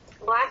 Yeah.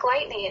 Black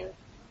Lightning.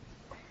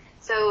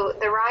 So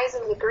the rise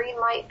of the Green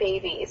Light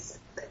Babies.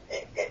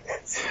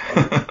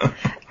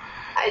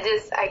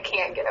 I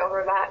can't get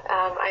over that.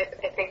 I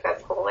think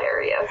that's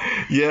hilarious.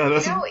 Yeah,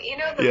 that's the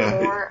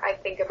more I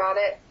think about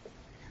it,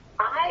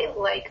 I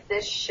like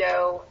this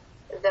show,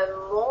 the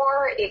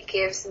more it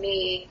gives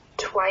me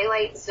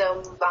Twilight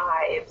Zone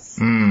vibes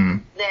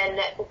than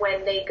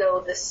when they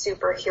go the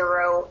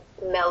superhero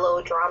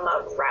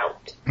melodrama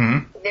route.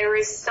 There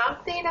is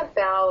something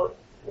about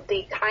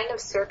the kind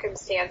of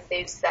circumstance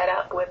they've set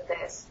up with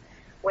this.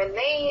 When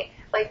they,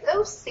 like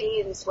those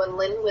scenes when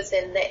Lynn was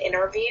in the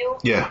interview.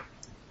 Yeah.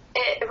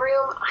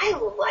 Room, I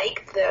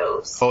like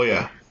those. Oh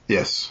yeah,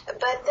 yes.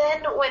 But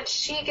then when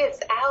she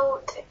gets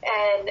out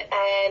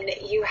and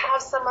you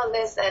have some of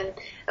this, and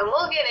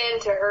we'll get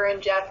into her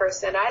and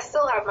Jefferson. I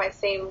still have my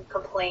same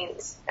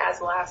complaints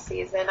as last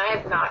season. I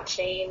have not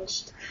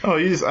changed. Oh,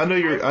 I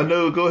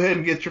know. Go ahead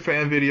and get your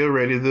fan video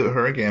ready.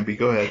 Her and Gampy.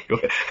 Go ahead.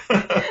 But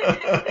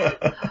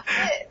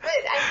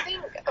I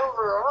think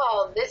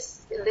overall,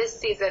 this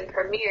season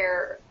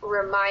premiere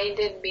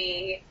reminded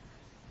me.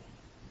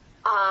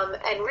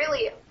 And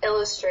really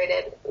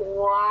illustrated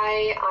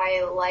why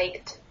I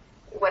liked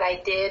what I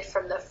did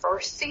from the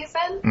first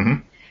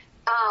season,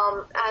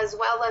 as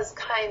well as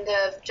kind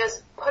of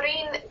just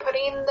putting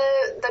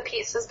the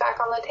pieces back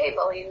on the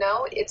table.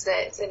 It's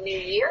a new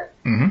year.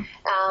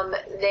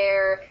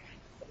 There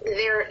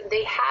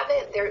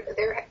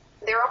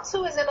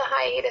also isn't a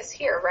hiatus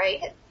here,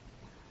 right?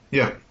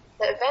 Yeah.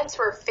 The events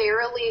were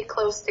fairly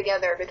close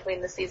together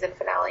between the season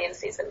finale and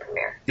season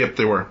premiere. Yep,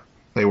 they were.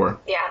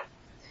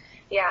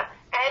 Yeah,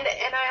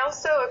 and I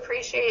also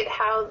appreciate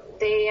how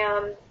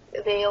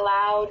they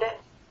allowed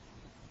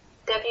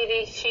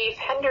Deputy Chief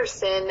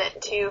Henderson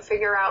to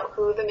figure out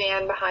who the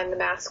man behind the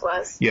mask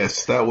was.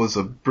 Yes, that was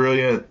a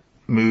brilliant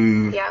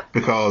move. Yeah.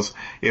 Because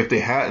if they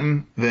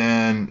hadn't,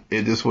 then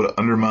it just would have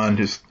undermined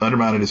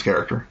his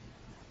character.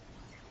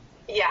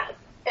 Yeah,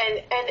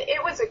 and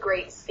it was a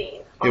great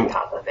scene on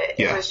top of it.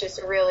 Yeah. It was just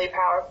a really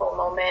powerful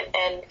moment,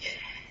 and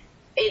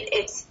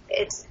it's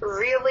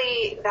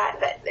really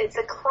that it's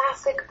a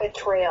classic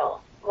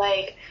betrayal.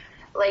 Like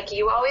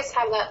you always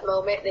have that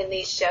moment in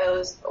these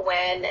shows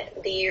when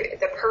the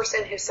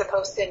person who's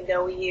supposed to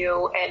know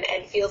you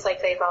and feels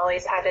like they've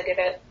always had a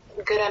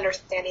good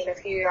understanding of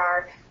who you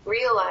are,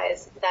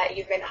 realize that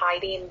you've been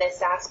hiding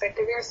this aspect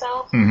of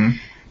yourself. And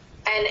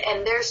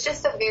there's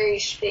just a very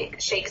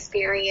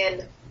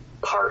Shakespearean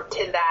part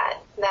to that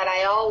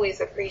I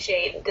always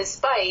appreciate,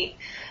 despite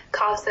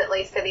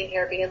constantly sitting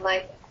here being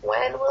like,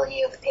 when will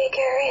you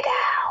figure it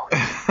out?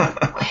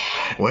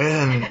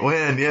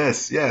 When?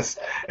 Yes.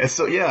 And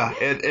so,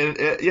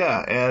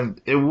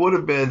 and it would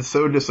have been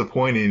so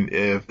disappointing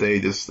if they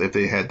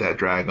had that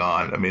drag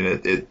on. I mean,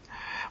 it,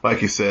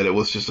 like you said, it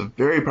was just a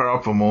very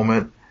powerful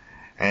moment,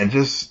 and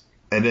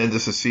then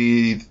just to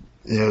see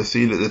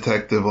the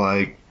detective,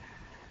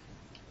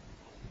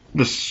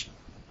 just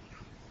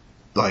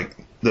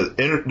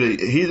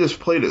he just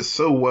played it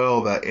so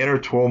well, that inner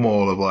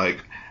turmoil of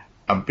like,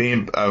 I've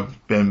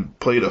been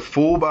played a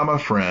fool by my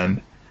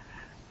friend.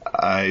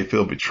 I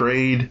feel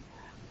betrayed.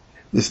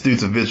 This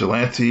dude's a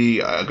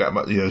vigilante. I got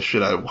my,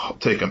 should I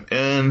take him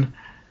in?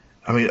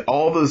 I mean,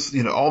 all those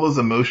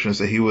emotions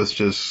that he was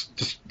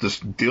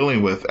just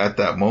dealing with at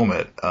that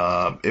moment.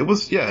 It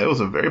was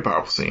a very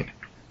powerful scene.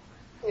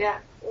 Yeah,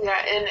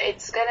 and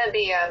it's gonna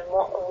be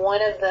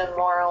one of the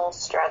moral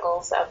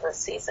struggles of the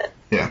season.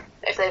 Yeah,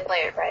 if they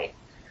play it right.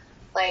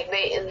 Like,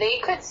 they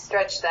could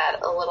stretch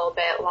that a little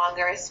bit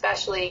longer,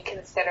 especially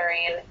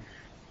considering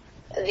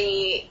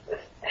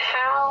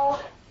how,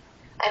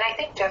 and I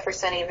think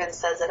Jefferson even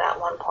says it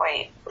at one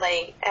point,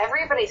 like,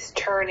 everybody's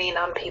turning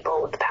on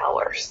people with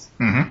powers.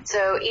 Mm-hmm.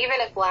 So even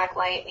if Black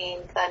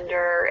Lightning,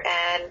 Thunder,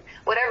 and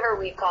whatever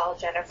we call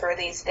Jennifer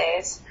these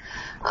days,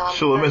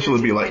 she'll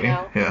eventually be Lightning.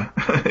 Yeah.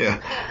 Yeah.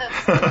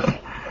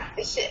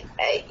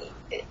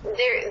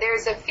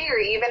 There's a fear,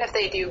 even if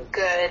they do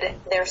good,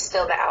 they're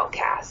still the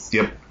outcast.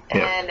 Yep.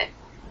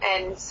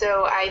 And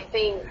so I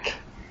think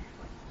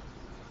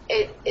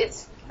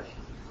it's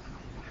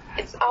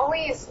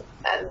always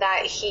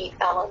that heat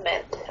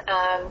element.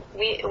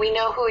 We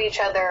know who each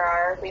other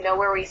are. We know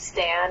where we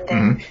stand.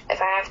 And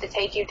if I have to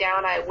take you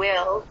down, I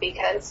will,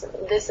 because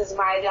this is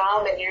my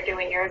job and you're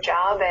doing your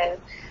job. And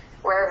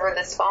wherever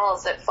this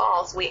falls, it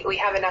falls. We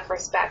have enough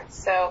respect.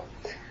 So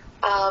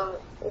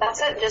that's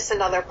just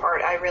another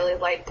part I really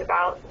liked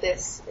about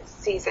this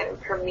season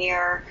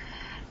premiere.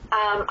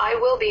 I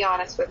will be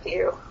honest with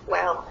you.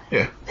 Well,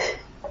 yeah.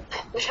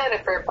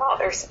 Jennifer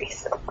bothers me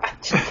so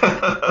much. She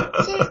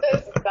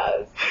just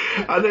does.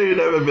 I know you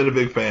haven't been a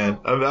big fan.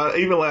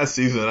 Even last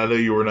season, I know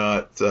you were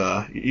not.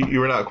 You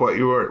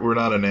were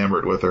not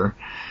enamored with her.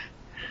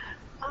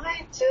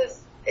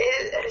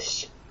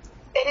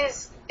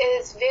 It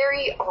is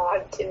very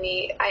odd to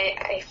me.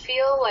 I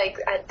feel like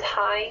at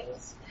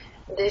times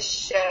this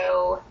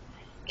show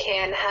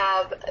can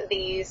have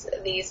these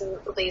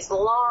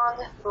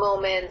long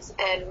moments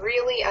and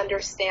really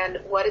understand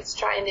what it's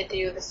trying to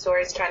do, the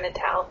story it's trying to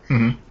tell,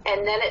 and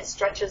then it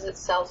stretches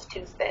itself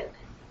too thin,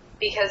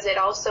 because it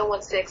also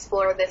wants to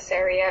explore this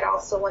area, it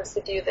also wants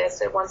to do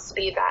this, it wants to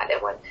be that,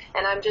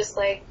 and I'm just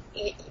like,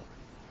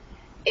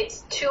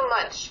 it's too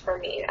much for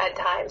me at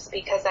times,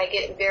 because I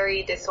get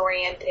very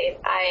disoriented.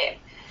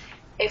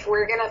 If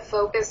we're gonna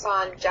focus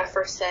on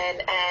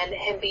Jefferson and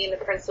him being the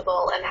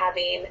principal and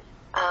having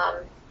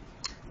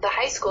the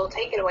high school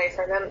taken away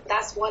from him,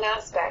 that's one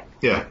aspect.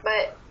 Yeah.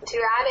 But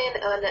to add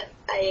in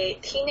a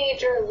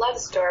teenager love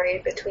story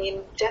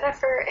between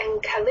Jennifer and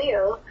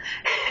Khalil,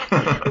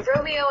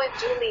 Romeo and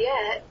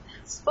Juliet,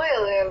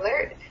 spoiler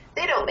alert,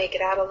 they don't make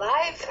it out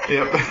alive.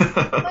 Yep.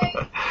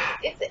 Like,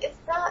 it's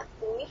not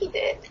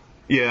needed.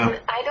 Yeah.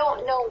 And I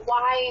don't know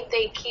why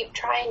they keep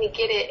trying to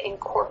get it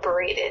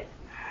incorporated.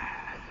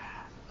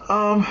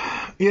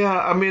 Yeah,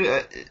 I mean,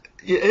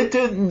 it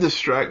didn't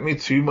distract me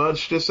too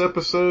much this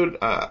episode.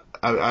 I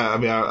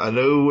mean, I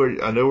know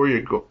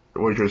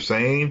what you're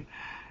saying,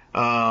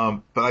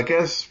 but I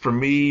guess for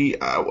me,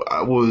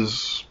 I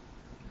was,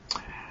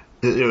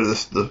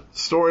 the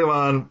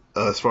storyline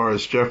as far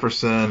as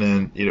Jefferson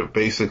and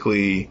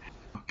basically,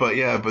 but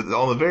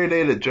on the very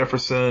day that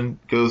Jefferson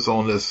goes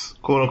on this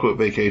quote unquote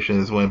vacation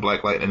is when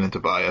Black Lightning and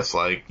Tobias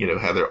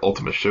have their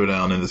ultimate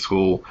showdown in the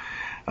school.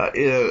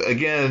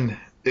 Again,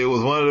 it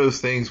was one of those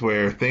things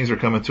where things are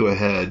coming to a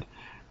head,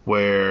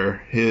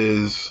 where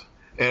it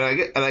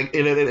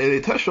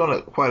touched on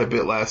it quite a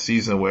bit last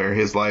season, where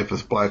his life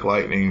as Black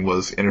Lightning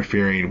was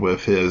interfering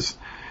with his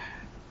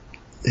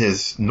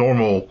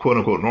normal, quote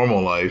unquote,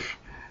 normal life.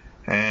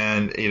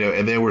 And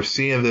then we're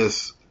seeing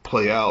this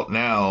play out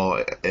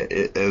now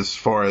as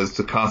far as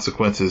the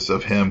consequences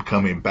of him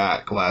coming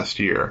back last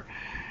year.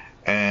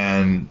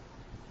 And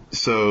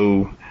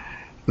so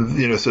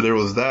there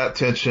was that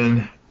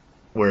tension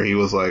where he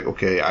was like,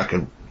 okay, I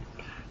can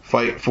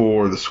fight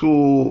for the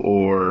school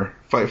or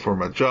fight for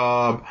my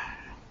job.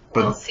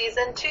 But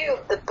season 2,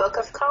 the Book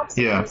of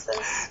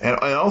Consequences. Yeah,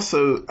 and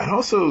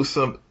also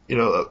some,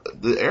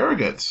 the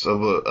arrogance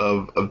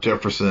of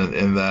Jefferson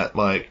in that,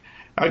 like,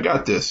 I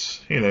got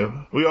this.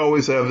 We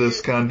always have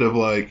this kind of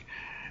like,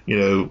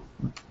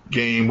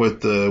 game with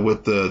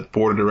the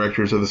board of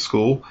directors of the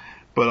school,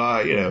 but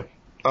I'm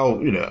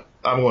going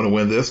to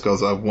win this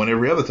because I've won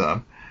every other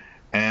time.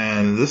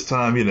 And this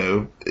time,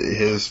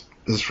 his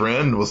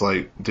friend was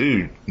like,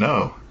 dude,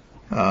 no,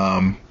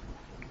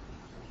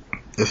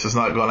 this is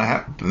not going to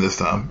happen this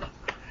time.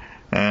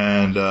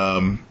 And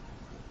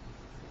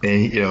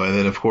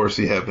then of course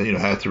he had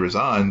to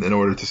resign in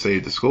order to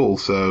save the school.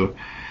 So,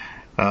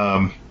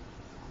 all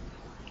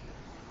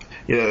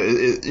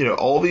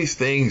these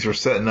things are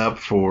setting up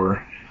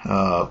for,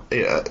 a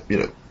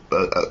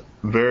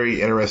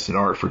very interesting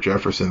arc for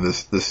Jefferson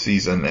this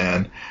season,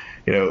 and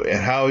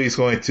how he's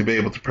going to be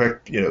able to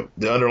protect,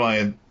 the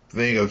underlying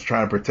thing of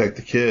trying to protect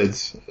the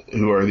kids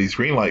who are these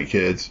green light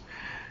kids,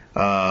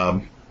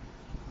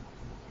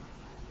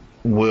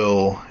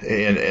 will,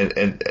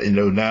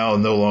 and now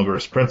no longer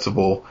as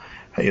principal,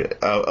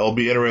 I'll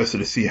be interested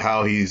to see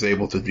how he's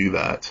able to do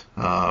that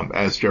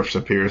as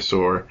Jefferson Pierce,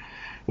 or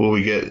will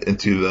we get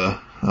into the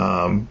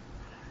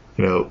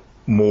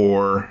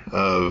more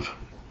of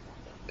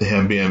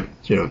him being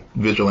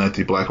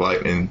vigilante Black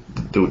Lightning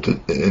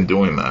in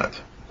doing that.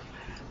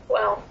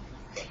 Well,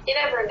 you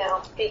never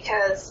know,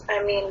 because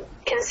I mean,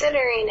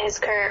 considering his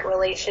current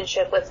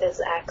relationship with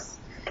his ex,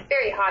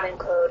 very hot and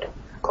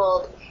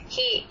cold.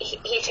 He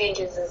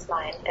changes his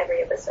mind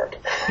every episode.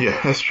 Yeah,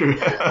 that's true.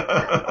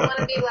 I want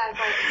to be Black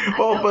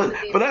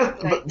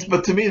Lightning.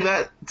 But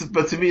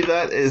to me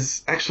that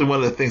is actually one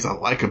of the things I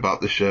like about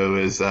the show,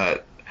 is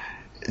that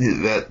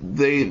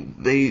they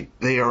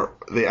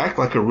act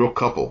like a real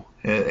couple,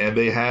 and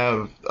they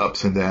have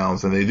ups and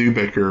downs, and they do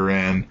bicker,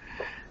 and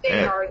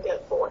they are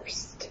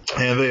divorced.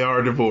 And they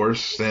are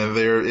divorced, and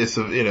it's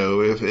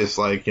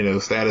like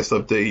status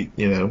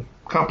update,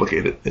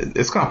 complicated.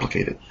 It's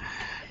complicated.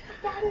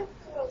 That is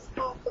the most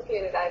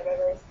complicated I've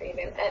ever seen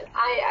it. And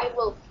I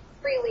will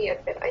freely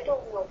admit, I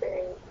don't know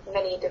very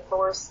many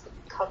divorced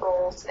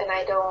couples, and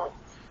I don't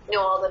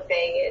know all the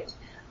baggage.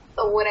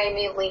 But what I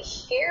mainly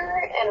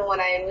hear and what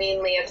I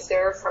mainly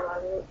observe from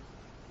a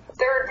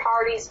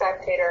third-party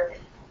spectator,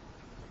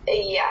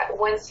 yeah,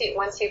 once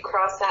you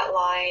cross that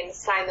line,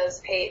 sign those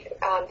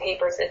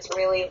papers, it's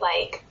really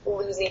like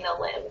losing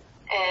a limb.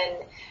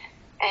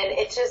 And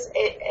it just,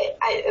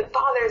 it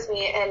bothers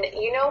me. And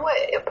you know what?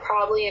 It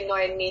probably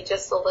annoyed me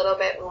just a little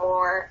bit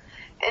more.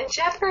 And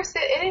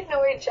Jefferson, it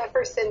annoyed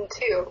Jefferson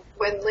too.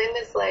 When Lynn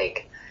is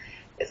like,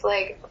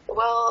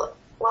 well,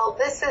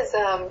 this is,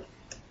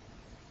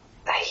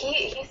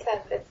 he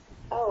says it's,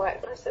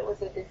 at first it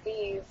was a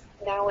disease,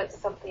 now it's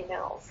something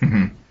else.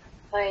 Mm-hmm.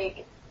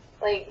 Like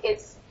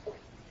it's,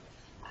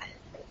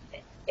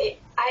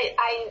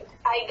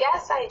 I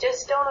guess I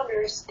just don't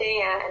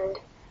understand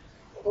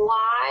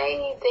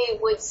why they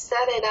would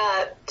set it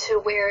up to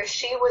where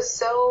she was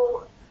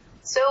so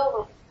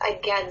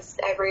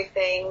against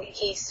everything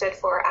he stood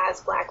for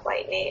as Black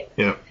Lightning.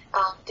 Yeah.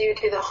 Due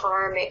to the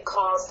harm it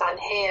caused on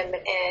him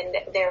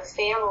and their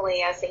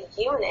family as a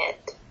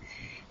unit.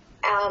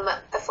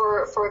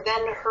 For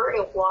then her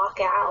to walk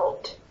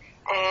out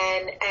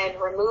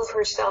and remove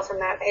herself from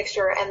that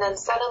picture and then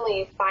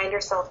suddenly find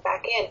herself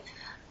back in.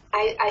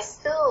 I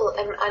still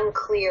am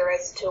unclear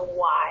as to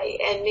why,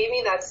 and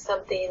maybe that's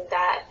something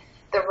that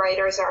the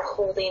writers are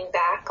holding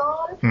back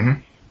on.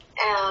 Mm-hmm.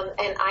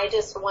 And I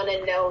just want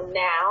to know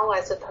now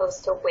as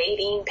opposed to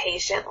waiting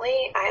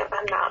patiently.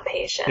 I'm not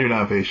patient. You're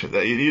not patient.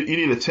 You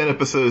need a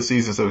 10-episode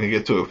season so we can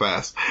get to it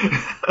fast.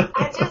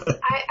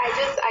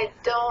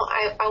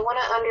 I want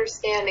to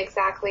understand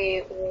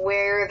exactly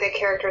where the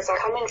characters are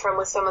coming from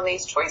with some of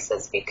these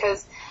choices,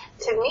 because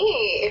to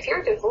me, if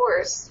you're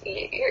divorced,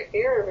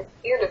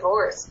 you're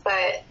divorced.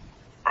 But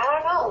I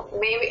don't know.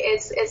 Maybe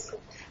it's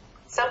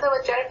something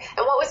with Jennifer.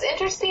 And what was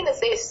interesting is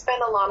they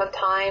spent a lot of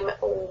time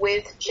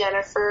with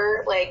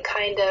Jennifer, like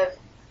kind of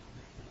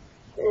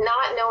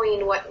not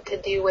knowing what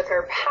to do with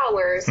her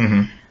powers,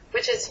 mm-hmm.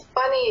 which is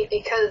funny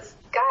because,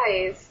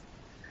 guys,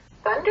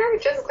 Thunder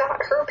just got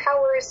her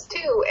powers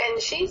too,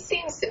 and she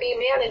seems to be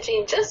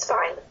managing just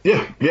fine.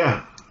 Yeah.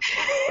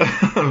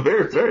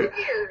 very, very,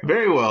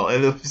 very well.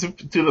 And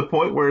to the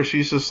point where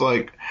she's just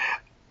like,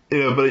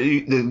 but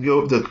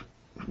to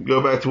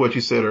go back to what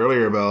you said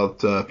earlier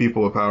about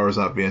people with powers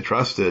not being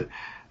trusted.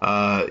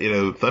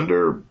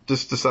 Thunder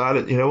just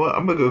decided, you know what,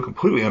 I'm going to go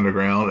completely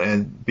underground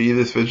and be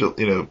this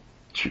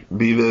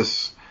be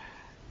this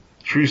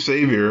true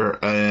savior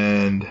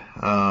and,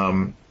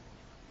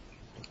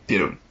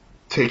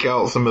 take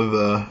out some of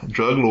the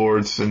drug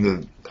lords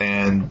and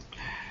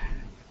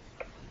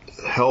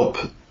help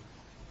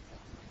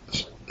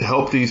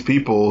these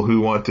people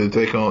who want to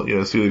take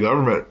on, sue the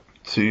government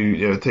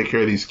to, take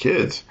care of these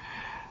kids.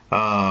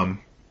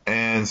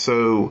 And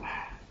so,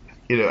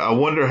 I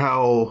wonder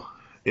how,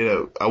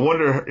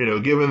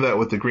 given that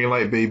with the Green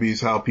Light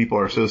Babies, how people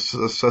are so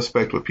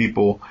suspect with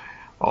people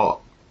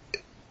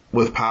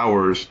with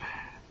powers,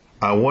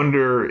 I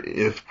wonder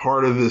if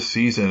part of this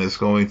season is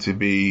going to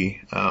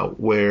be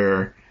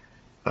where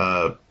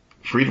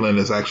Friedland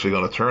is actually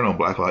going to turn on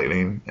Black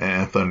Lightning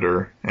and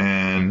Thunder,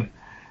 and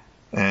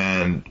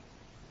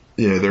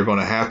they're going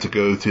to have to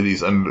go to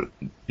these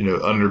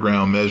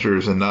underground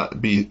measures and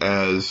not be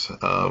as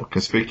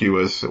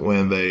conspicuous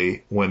when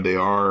they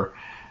are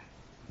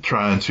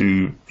trying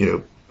to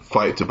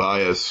fight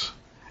Tobias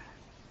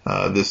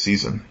this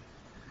season.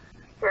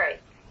 Right.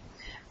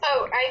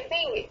 Oh, I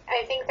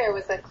think there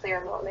was a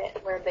clear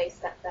moment where they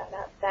set that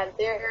up, that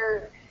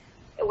there,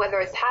 whether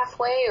it's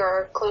halfway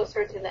or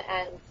closer to the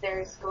end,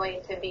 there's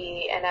going to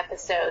be an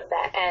episode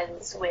that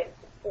ends with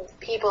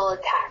people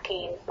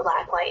attacking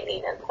Black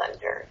Lightning and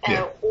Thunder,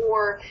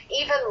 or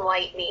even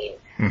Lightning.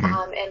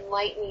 Mm-hmm. And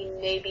Lightning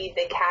may be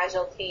the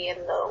casualty in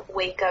the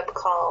wake-up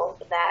call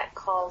that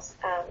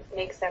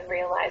makes them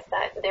realize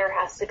that there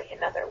has to be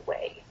another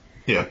way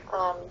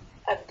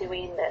of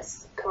doing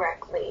this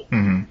correctly.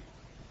 Mm-hmm.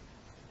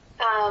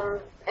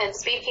 And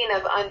speaking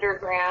of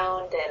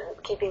underground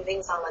and keeping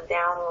things on the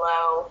down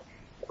low,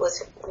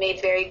 was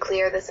made very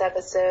clear this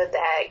episode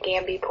that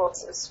Gamby pulled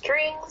some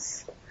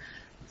strings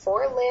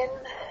for Lynn.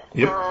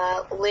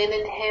 Yep. Lynn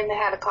and him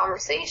had a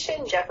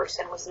conversation.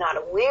 Jefferson was not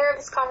aware of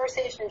this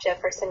conversation.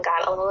 Jefferson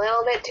got a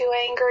little bit too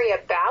angry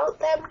about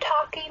them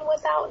talking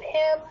without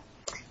him.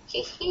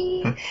 Hee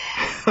hee.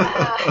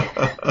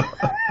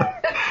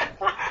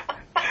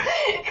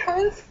 It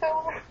was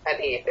so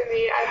funny to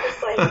me. I was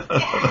like,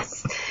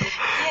 yes,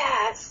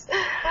 yes.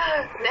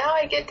 Now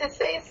I get to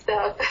say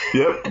stuff.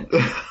 Yep.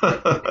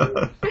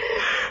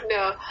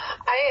 No,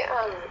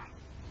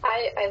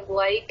 I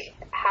like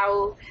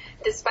how,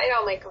 despite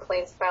all my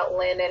complaints about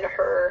Lynn and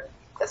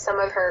some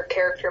of her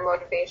character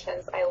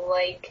motivations, I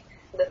like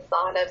the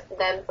thought of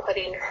them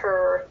putting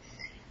her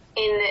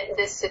in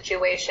this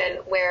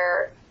situation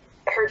where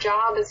her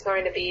job is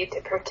going to be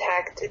to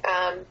protect,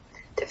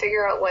 to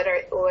figure out what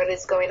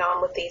is going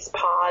on with these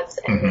pods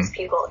and these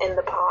people in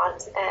the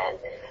pods, and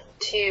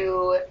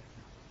to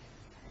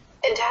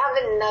have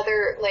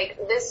another, like,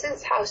 this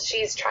is how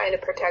she's trying to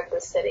protect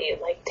the city,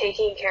 like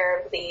taking care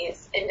of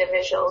these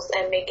individuals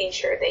and making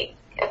sure they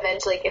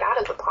eventually get out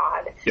of the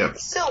pod. Yep.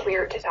 It's so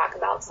weird to talk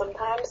about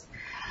sometimes.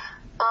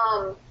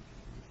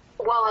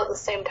 While at the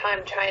same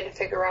time trying to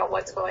figure out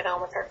what's going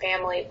on with her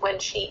family when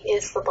she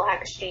is the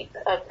black sheep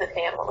of the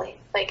family.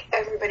 Like,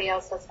 everybody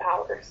else has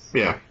powers.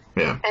 Yeah.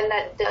 Yeah. And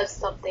that does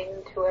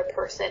something to a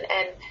person.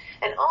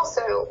 And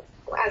also,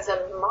 as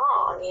a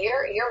mom,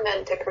 you're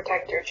meant to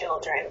protect your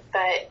children.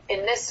 But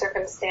in this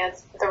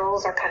circumstance, the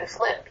roles are kind of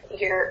flipped.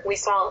 We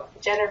saw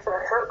Jennifer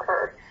hurt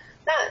her.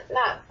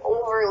 Not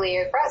overly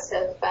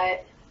aggressive,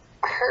 but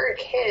her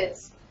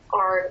kids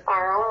are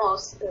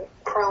almost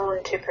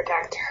prone to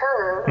protect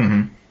her.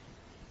 Mm-hmm.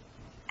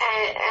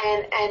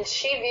 And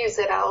she views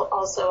it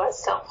also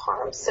as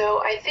self-harm.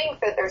 So I think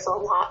that there's a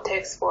lot to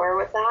explore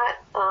with that.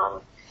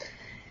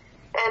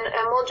 And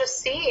we'll just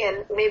see,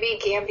 and maybe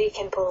Gamby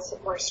can pull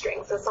some more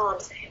strings. That's all I'm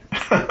saying.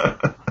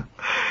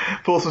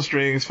 Pull some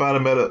strings, find a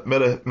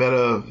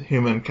meta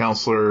human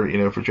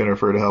counselor, for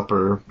Jennifer to help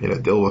her,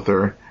 deal with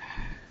her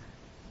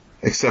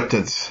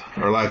acceptance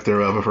or lack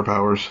thereof of her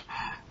powers.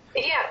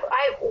 Yeah,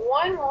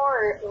 one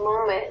more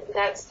moment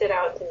that stood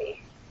out to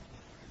me.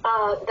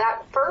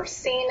 That first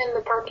scene in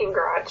the parking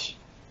garage,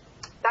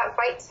 that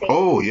fight scene.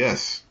 Oh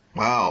yes,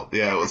 wow,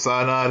 yeah, it was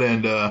Cyanide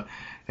and the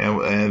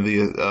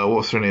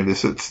what's her name? The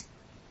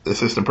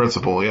assistant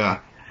principal, yeah.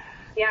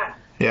 Yeah.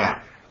 Yeah.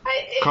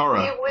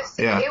 Kara. It was.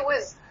 Yeah. It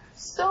was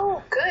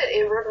so good.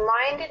 It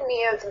reminded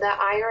me of the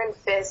Iron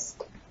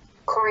Fist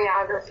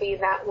choreography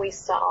that we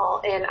saw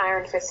in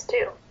Iron Fist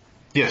 2.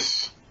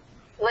 Yes.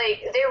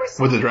 Like, there was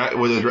with the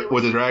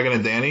dragon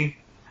and Danny.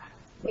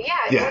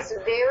 Yeah, it was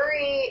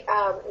very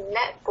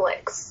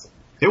Netflix.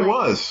 It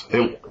was.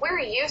 We're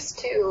used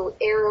to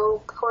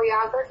Arrow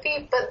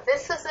choreography, but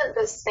this isn't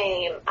the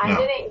same. I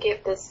didn't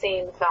get the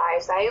same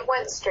vibes. I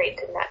went straight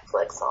to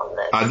Netflix on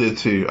this. I did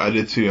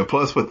too. And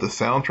plus with the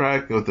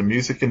soundtrack, with the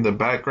music in the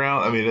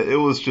background, I mean, it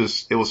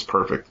was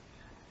perfect.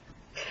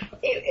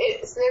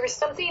 There was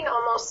something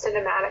almost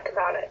cinematic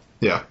about it.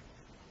 Yeah.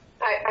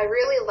 I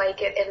really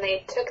like it, and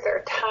they took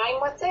their time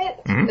with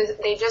it.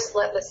 Mm-hmm. They just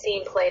let the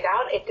scene play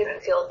out. It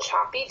didn't feel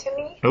choppy to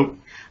me. Nope.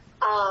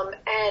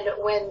 And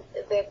when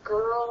the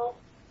girl,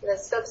 the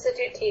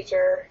substitute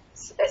teacher,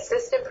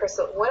 assistant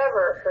person,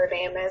 whatever her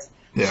name is,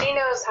 she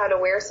knows how to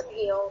wear some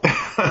heels.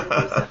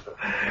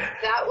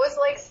 That was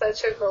like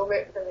such a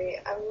moment for me.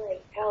 I'm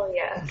like, hell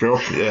yeah.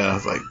 Girl, yeah, I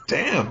was like,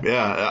 damn,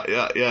 yeah.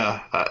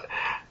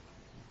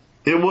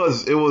 It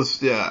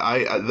was, yeah,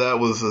 I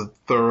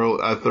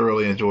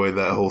thoroughly enjoyed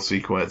that whole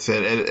sequence.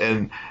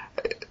 And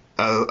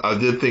I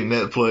did think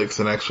Netflix,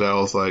 and actually I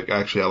was like,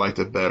 I liked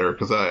it better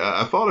because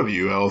I thought of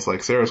you. I was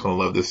like, Sarah's going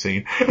to love this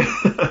scene.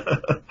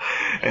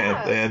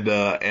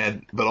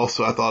 But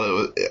also I thought it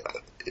was,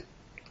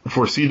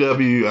 for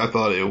CW, I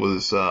thought it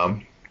was,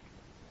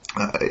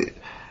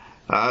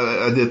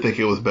 I did think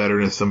it was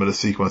better than some of the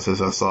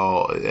sequences I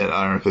saw in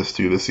Iron Fist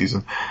 2 this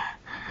season.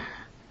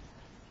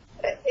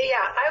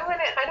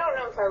 I don't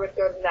know if I would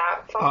go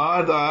that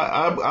far.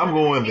 I'm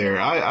going there.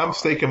 I'm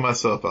staking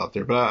myself out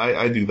there, but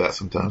I do that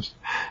sometimes.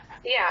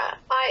 Yeah,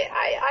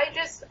 I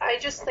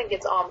just think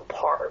it's on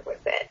par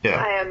with it.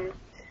 Yeah.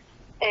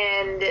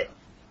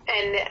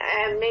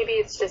 And maybe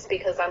it's just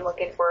because I'm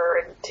looking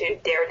forward to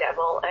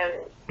Daredevil, and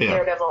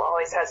Daredevil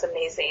always has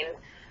amazing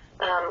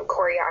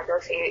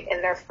choreography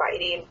in their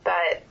fighting,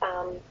 but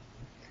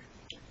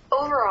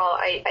overall,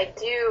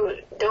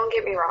 don't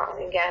get me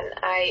wrong, again,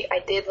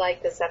 I did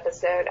like this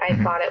episode. I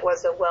thought it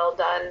was a well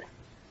done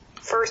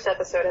first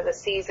episode of the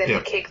season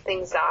to kick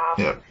things off.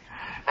 Yep.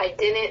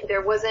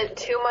 There wasn't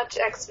too much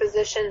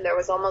exposition. There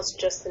was almost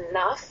just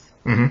enough.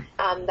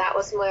 Mm-hmm. That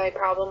was my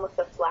problem with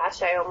The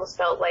Flash. I almost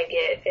felt like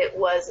it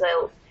was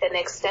an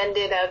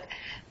extended of,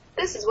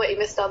 this is what you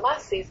missed on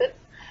last season.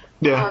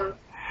 Yeah.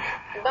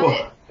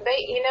 But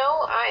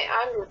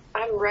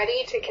I'm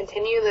ready to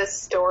continue this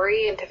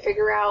story and to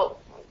figure out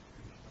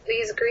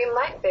these green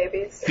light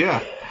babies.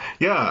 Yeah.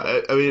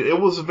 I mean, it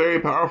was very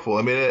powerful.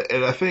 I mean,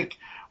 and I think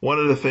one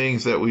of the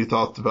things that we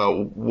talked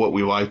about, what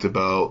we liked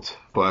about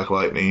Black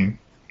Lightning,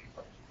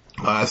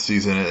 last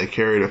season, and they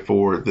carried it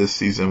forward this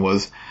season,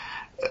 was,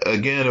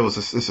 again, it's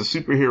a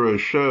superhero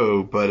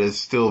show, but it's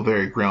still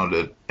very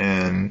grounded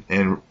and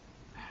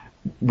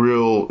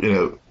real,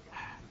 real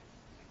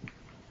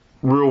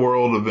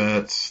world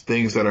events,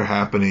 things that are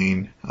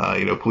happening,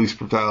 police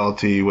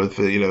brutality with,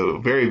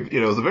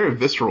 it was a very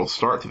visceral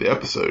start to the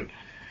episode.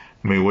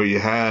 I mean, where you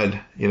had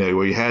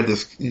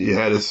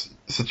this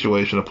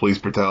situation of police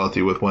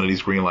brutality with one of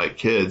these green light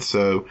kids.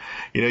 So,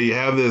 you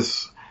have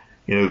this,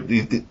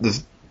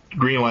 this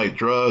green light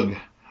drug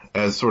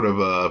as sort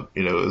of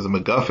as a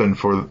MacGuffin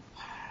for,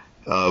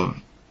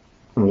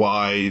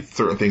 why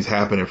certain things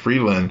happen in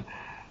Freeland,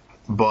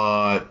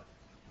 but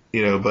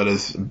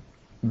it's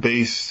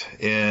based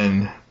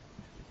in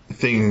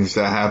things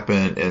that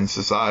happen in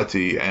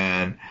society,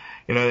 and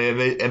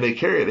they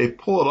carry it, they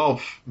pull it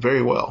off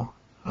very well.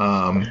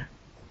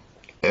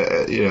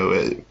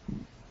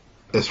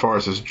 As far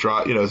as this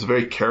drop, it's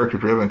very character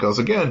driven, because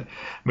again,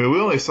 I mean, we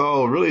only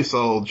really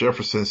saw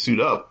Jefferson suit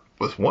up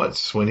with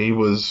once when he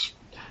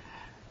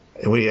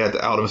had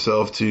to out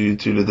himself to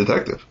the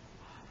detective.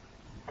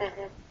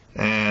 Mm-hmm.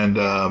 And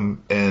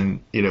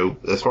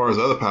as far as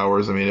other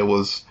powers, I mean, it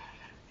was,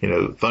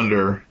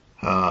 Thunder,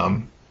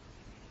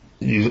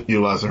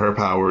 utilizing her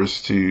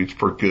powers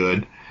for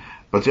good.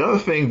 But the other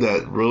thing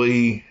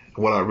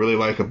what I really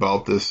like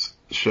about this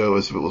show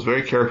is it was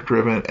very character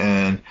driven,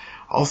 and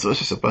also it's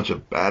just a bunch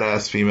of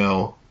badass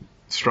female,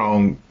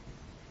 strong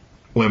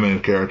women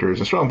characters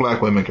and strong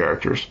black women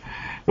characters,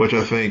 which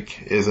I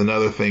think is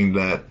another thing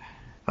that,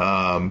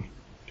 I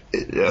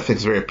think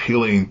is very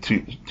appealing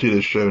to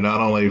this show, not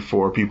only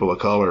for people of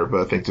color, but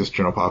I think just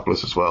general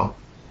populace as well.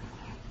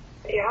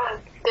 Yeah,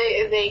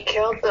 they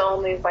killed the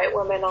only white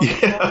woman on the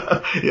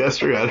show. Yeah, that's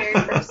true. The very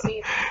first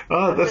scene.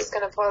 I'm just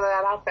going to throw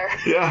that out there.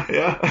 Yeah.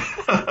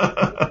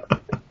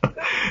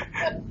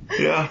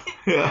 Yeah,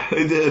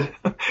 they did,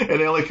 and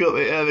they only killed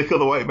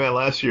the white man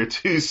last year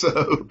too.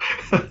 So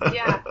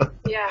yeah,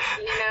 yeah,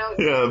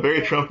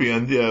 very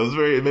Trumpian. Yeah, it was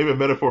maybe a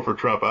metaphor for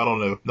Trump. I don't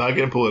know. Not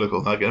getting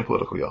political,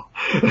 y'all.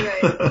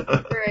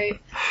 Right.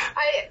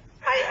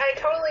 I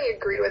totally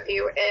agree with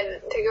you.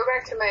 And to go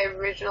back to my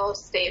original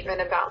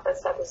statement about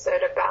this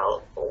episode,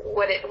 about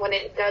when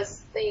it does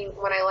thing,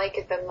 when I like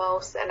it the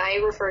most, and I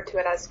refer to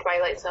it as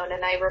Twilight Zone,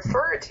 and I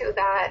refer to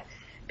that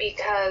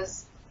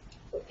because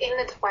in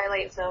the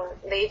Twilight Zone,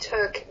 they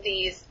took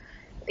these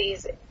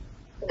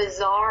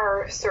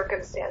bizarre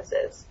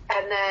circumstances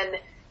and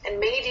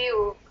made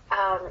you,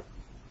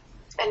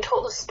 and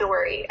told a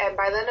story. And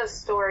by the end of the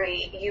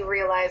story, you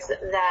realize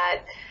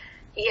that,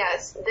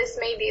 yes, this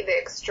may be the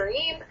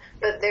extreme,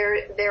 but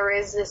there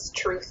is this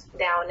truth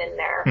down in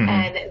there. Mm-hmm.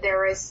 And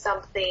there is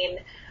something,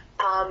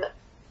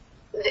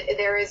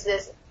 there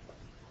is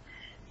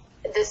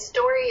the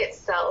story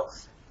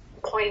itself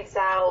points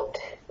out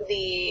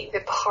the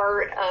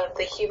part of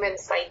the human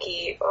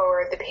psyche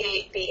or the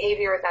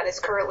behavior that is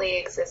currently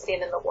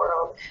existing in the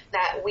world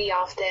that we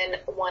often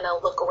want to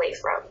look away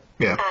from.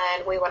 Yeah.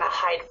 And we want to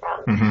hide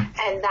from. Mm-hmm.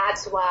 And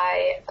that's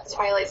why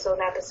Twilight Zone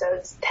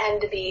episodes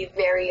tend to be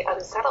very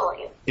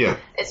unsettling. Yeah.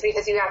 It's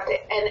because you have to,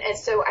 and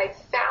so I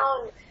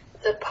found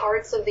the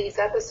parts of these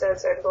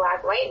episodes in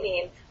Black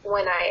Lightning,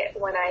 when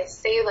I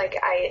say, like,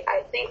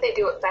 I think they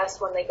do it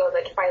best when they go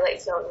the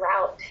Twilight Zone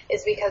route,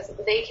 is because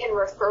they can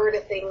refer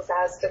to things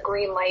as the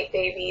green light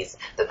babies,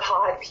 the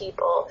pod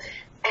people,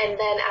 and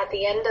then at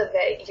the end of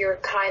it, you're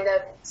kind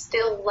of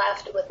still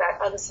left with that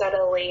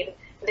unsettling,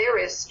 there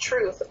is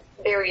truth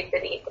buried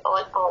beneath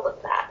on all of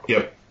that.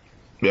 Yep.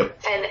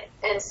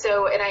 And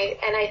so, and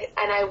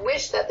I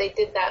wish that they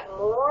did that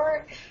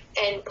more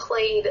and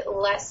played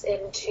less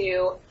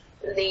into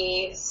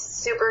the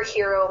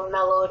superhero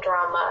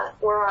melodrama,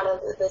 we're on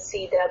the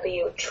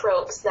CW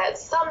tropes that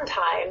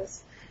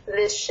sometimes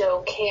this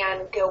show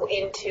can go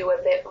into a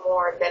bit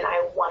more than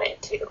I want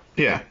it to.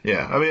 Yeah.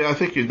 I mean, I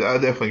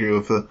definitely agree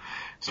with the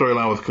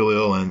storyline with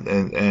Khalil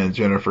and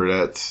Jennifer.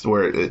 That's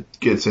where it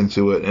gets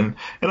into it, and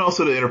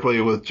also the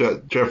interplay with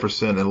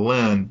Jefferson and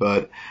Lynn.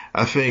 But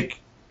I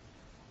think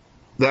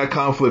that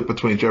conflict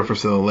between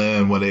Jefferson and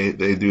Lynn, when they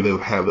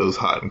have those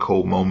hot and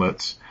cold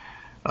moments,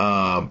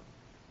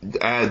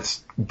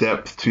 adds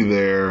depth to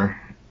the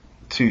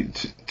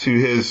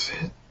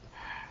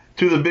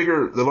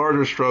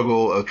larger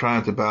struggle of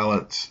trying to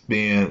balance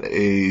being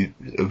a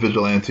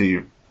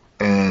vigilante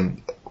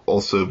and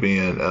also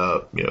being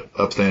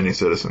upstanding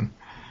citizen.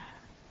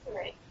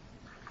 Right.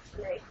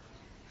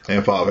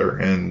 And father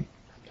and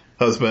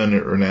husband,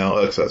 or now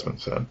ex-husband.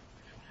 So.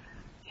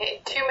 Hey,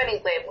 too many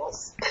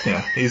labels.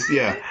 Yeah,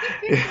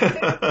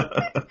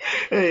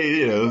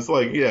 Hey, it's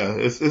like,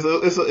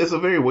 it's a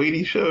very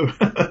weighty show. Too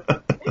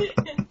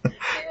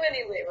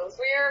many labels.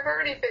 We have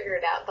already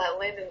figured out that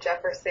Lynn and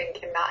Jefferson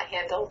cannot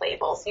handle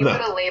labels. You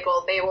put a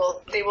label, they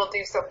will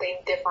do something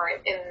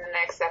different in the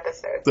next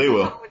episode. They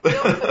will.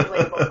 Don't put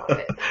labels on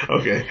it.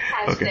 Okay.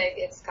 Hashtag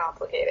it's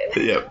complicated.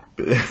 Yep.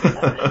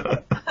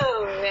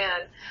 Oh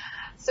man.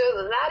 So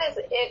that is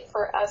it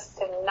for us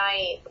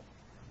tonight.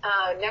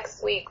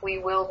 Next week we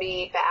will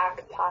be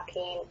back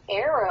talking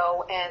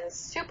Arrow and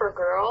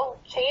Supergirl,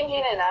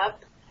 changing it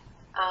up.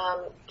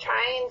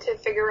 trying to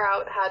figure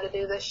out how to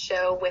do this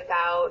show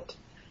without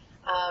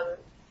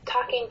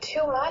talking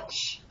too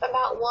much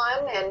about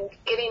one and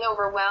getting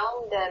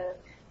overwhelmed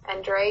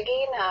and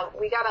dragging.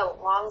 We got a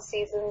long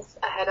seasons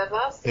ahead of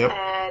us. Yep.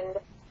 And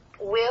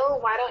Will,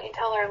 why don't you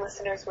tell our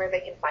listeners where they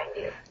can find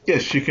you?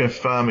 Yes, you can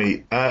find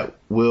me at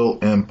Will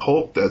M.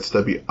 Polk. That's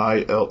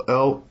WILLMPOLK.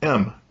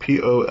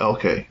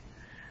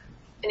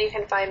 And you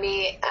can find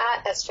me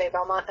at SJ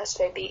Belmont,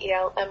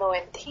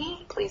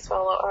 SJBELMONT. Please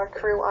follow our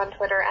crew on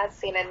Twitter at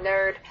CNN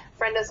Nerd.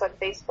 Friend us on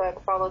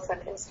Facebook, follow us on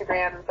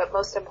Instagram, but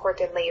most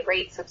importantly,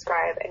 rate,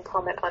 subscribe, and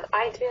comment on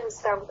iTunes,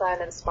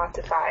 SoundCloud, and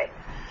Spotify.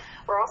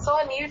 We're also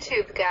on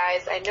YouTube,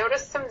 guys. I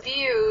noticed some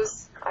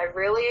views. I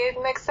really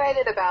am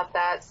excited about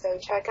that, so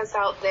check us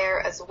out there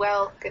as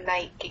well. Good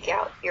night, Geek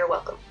Out. You're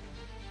welcome.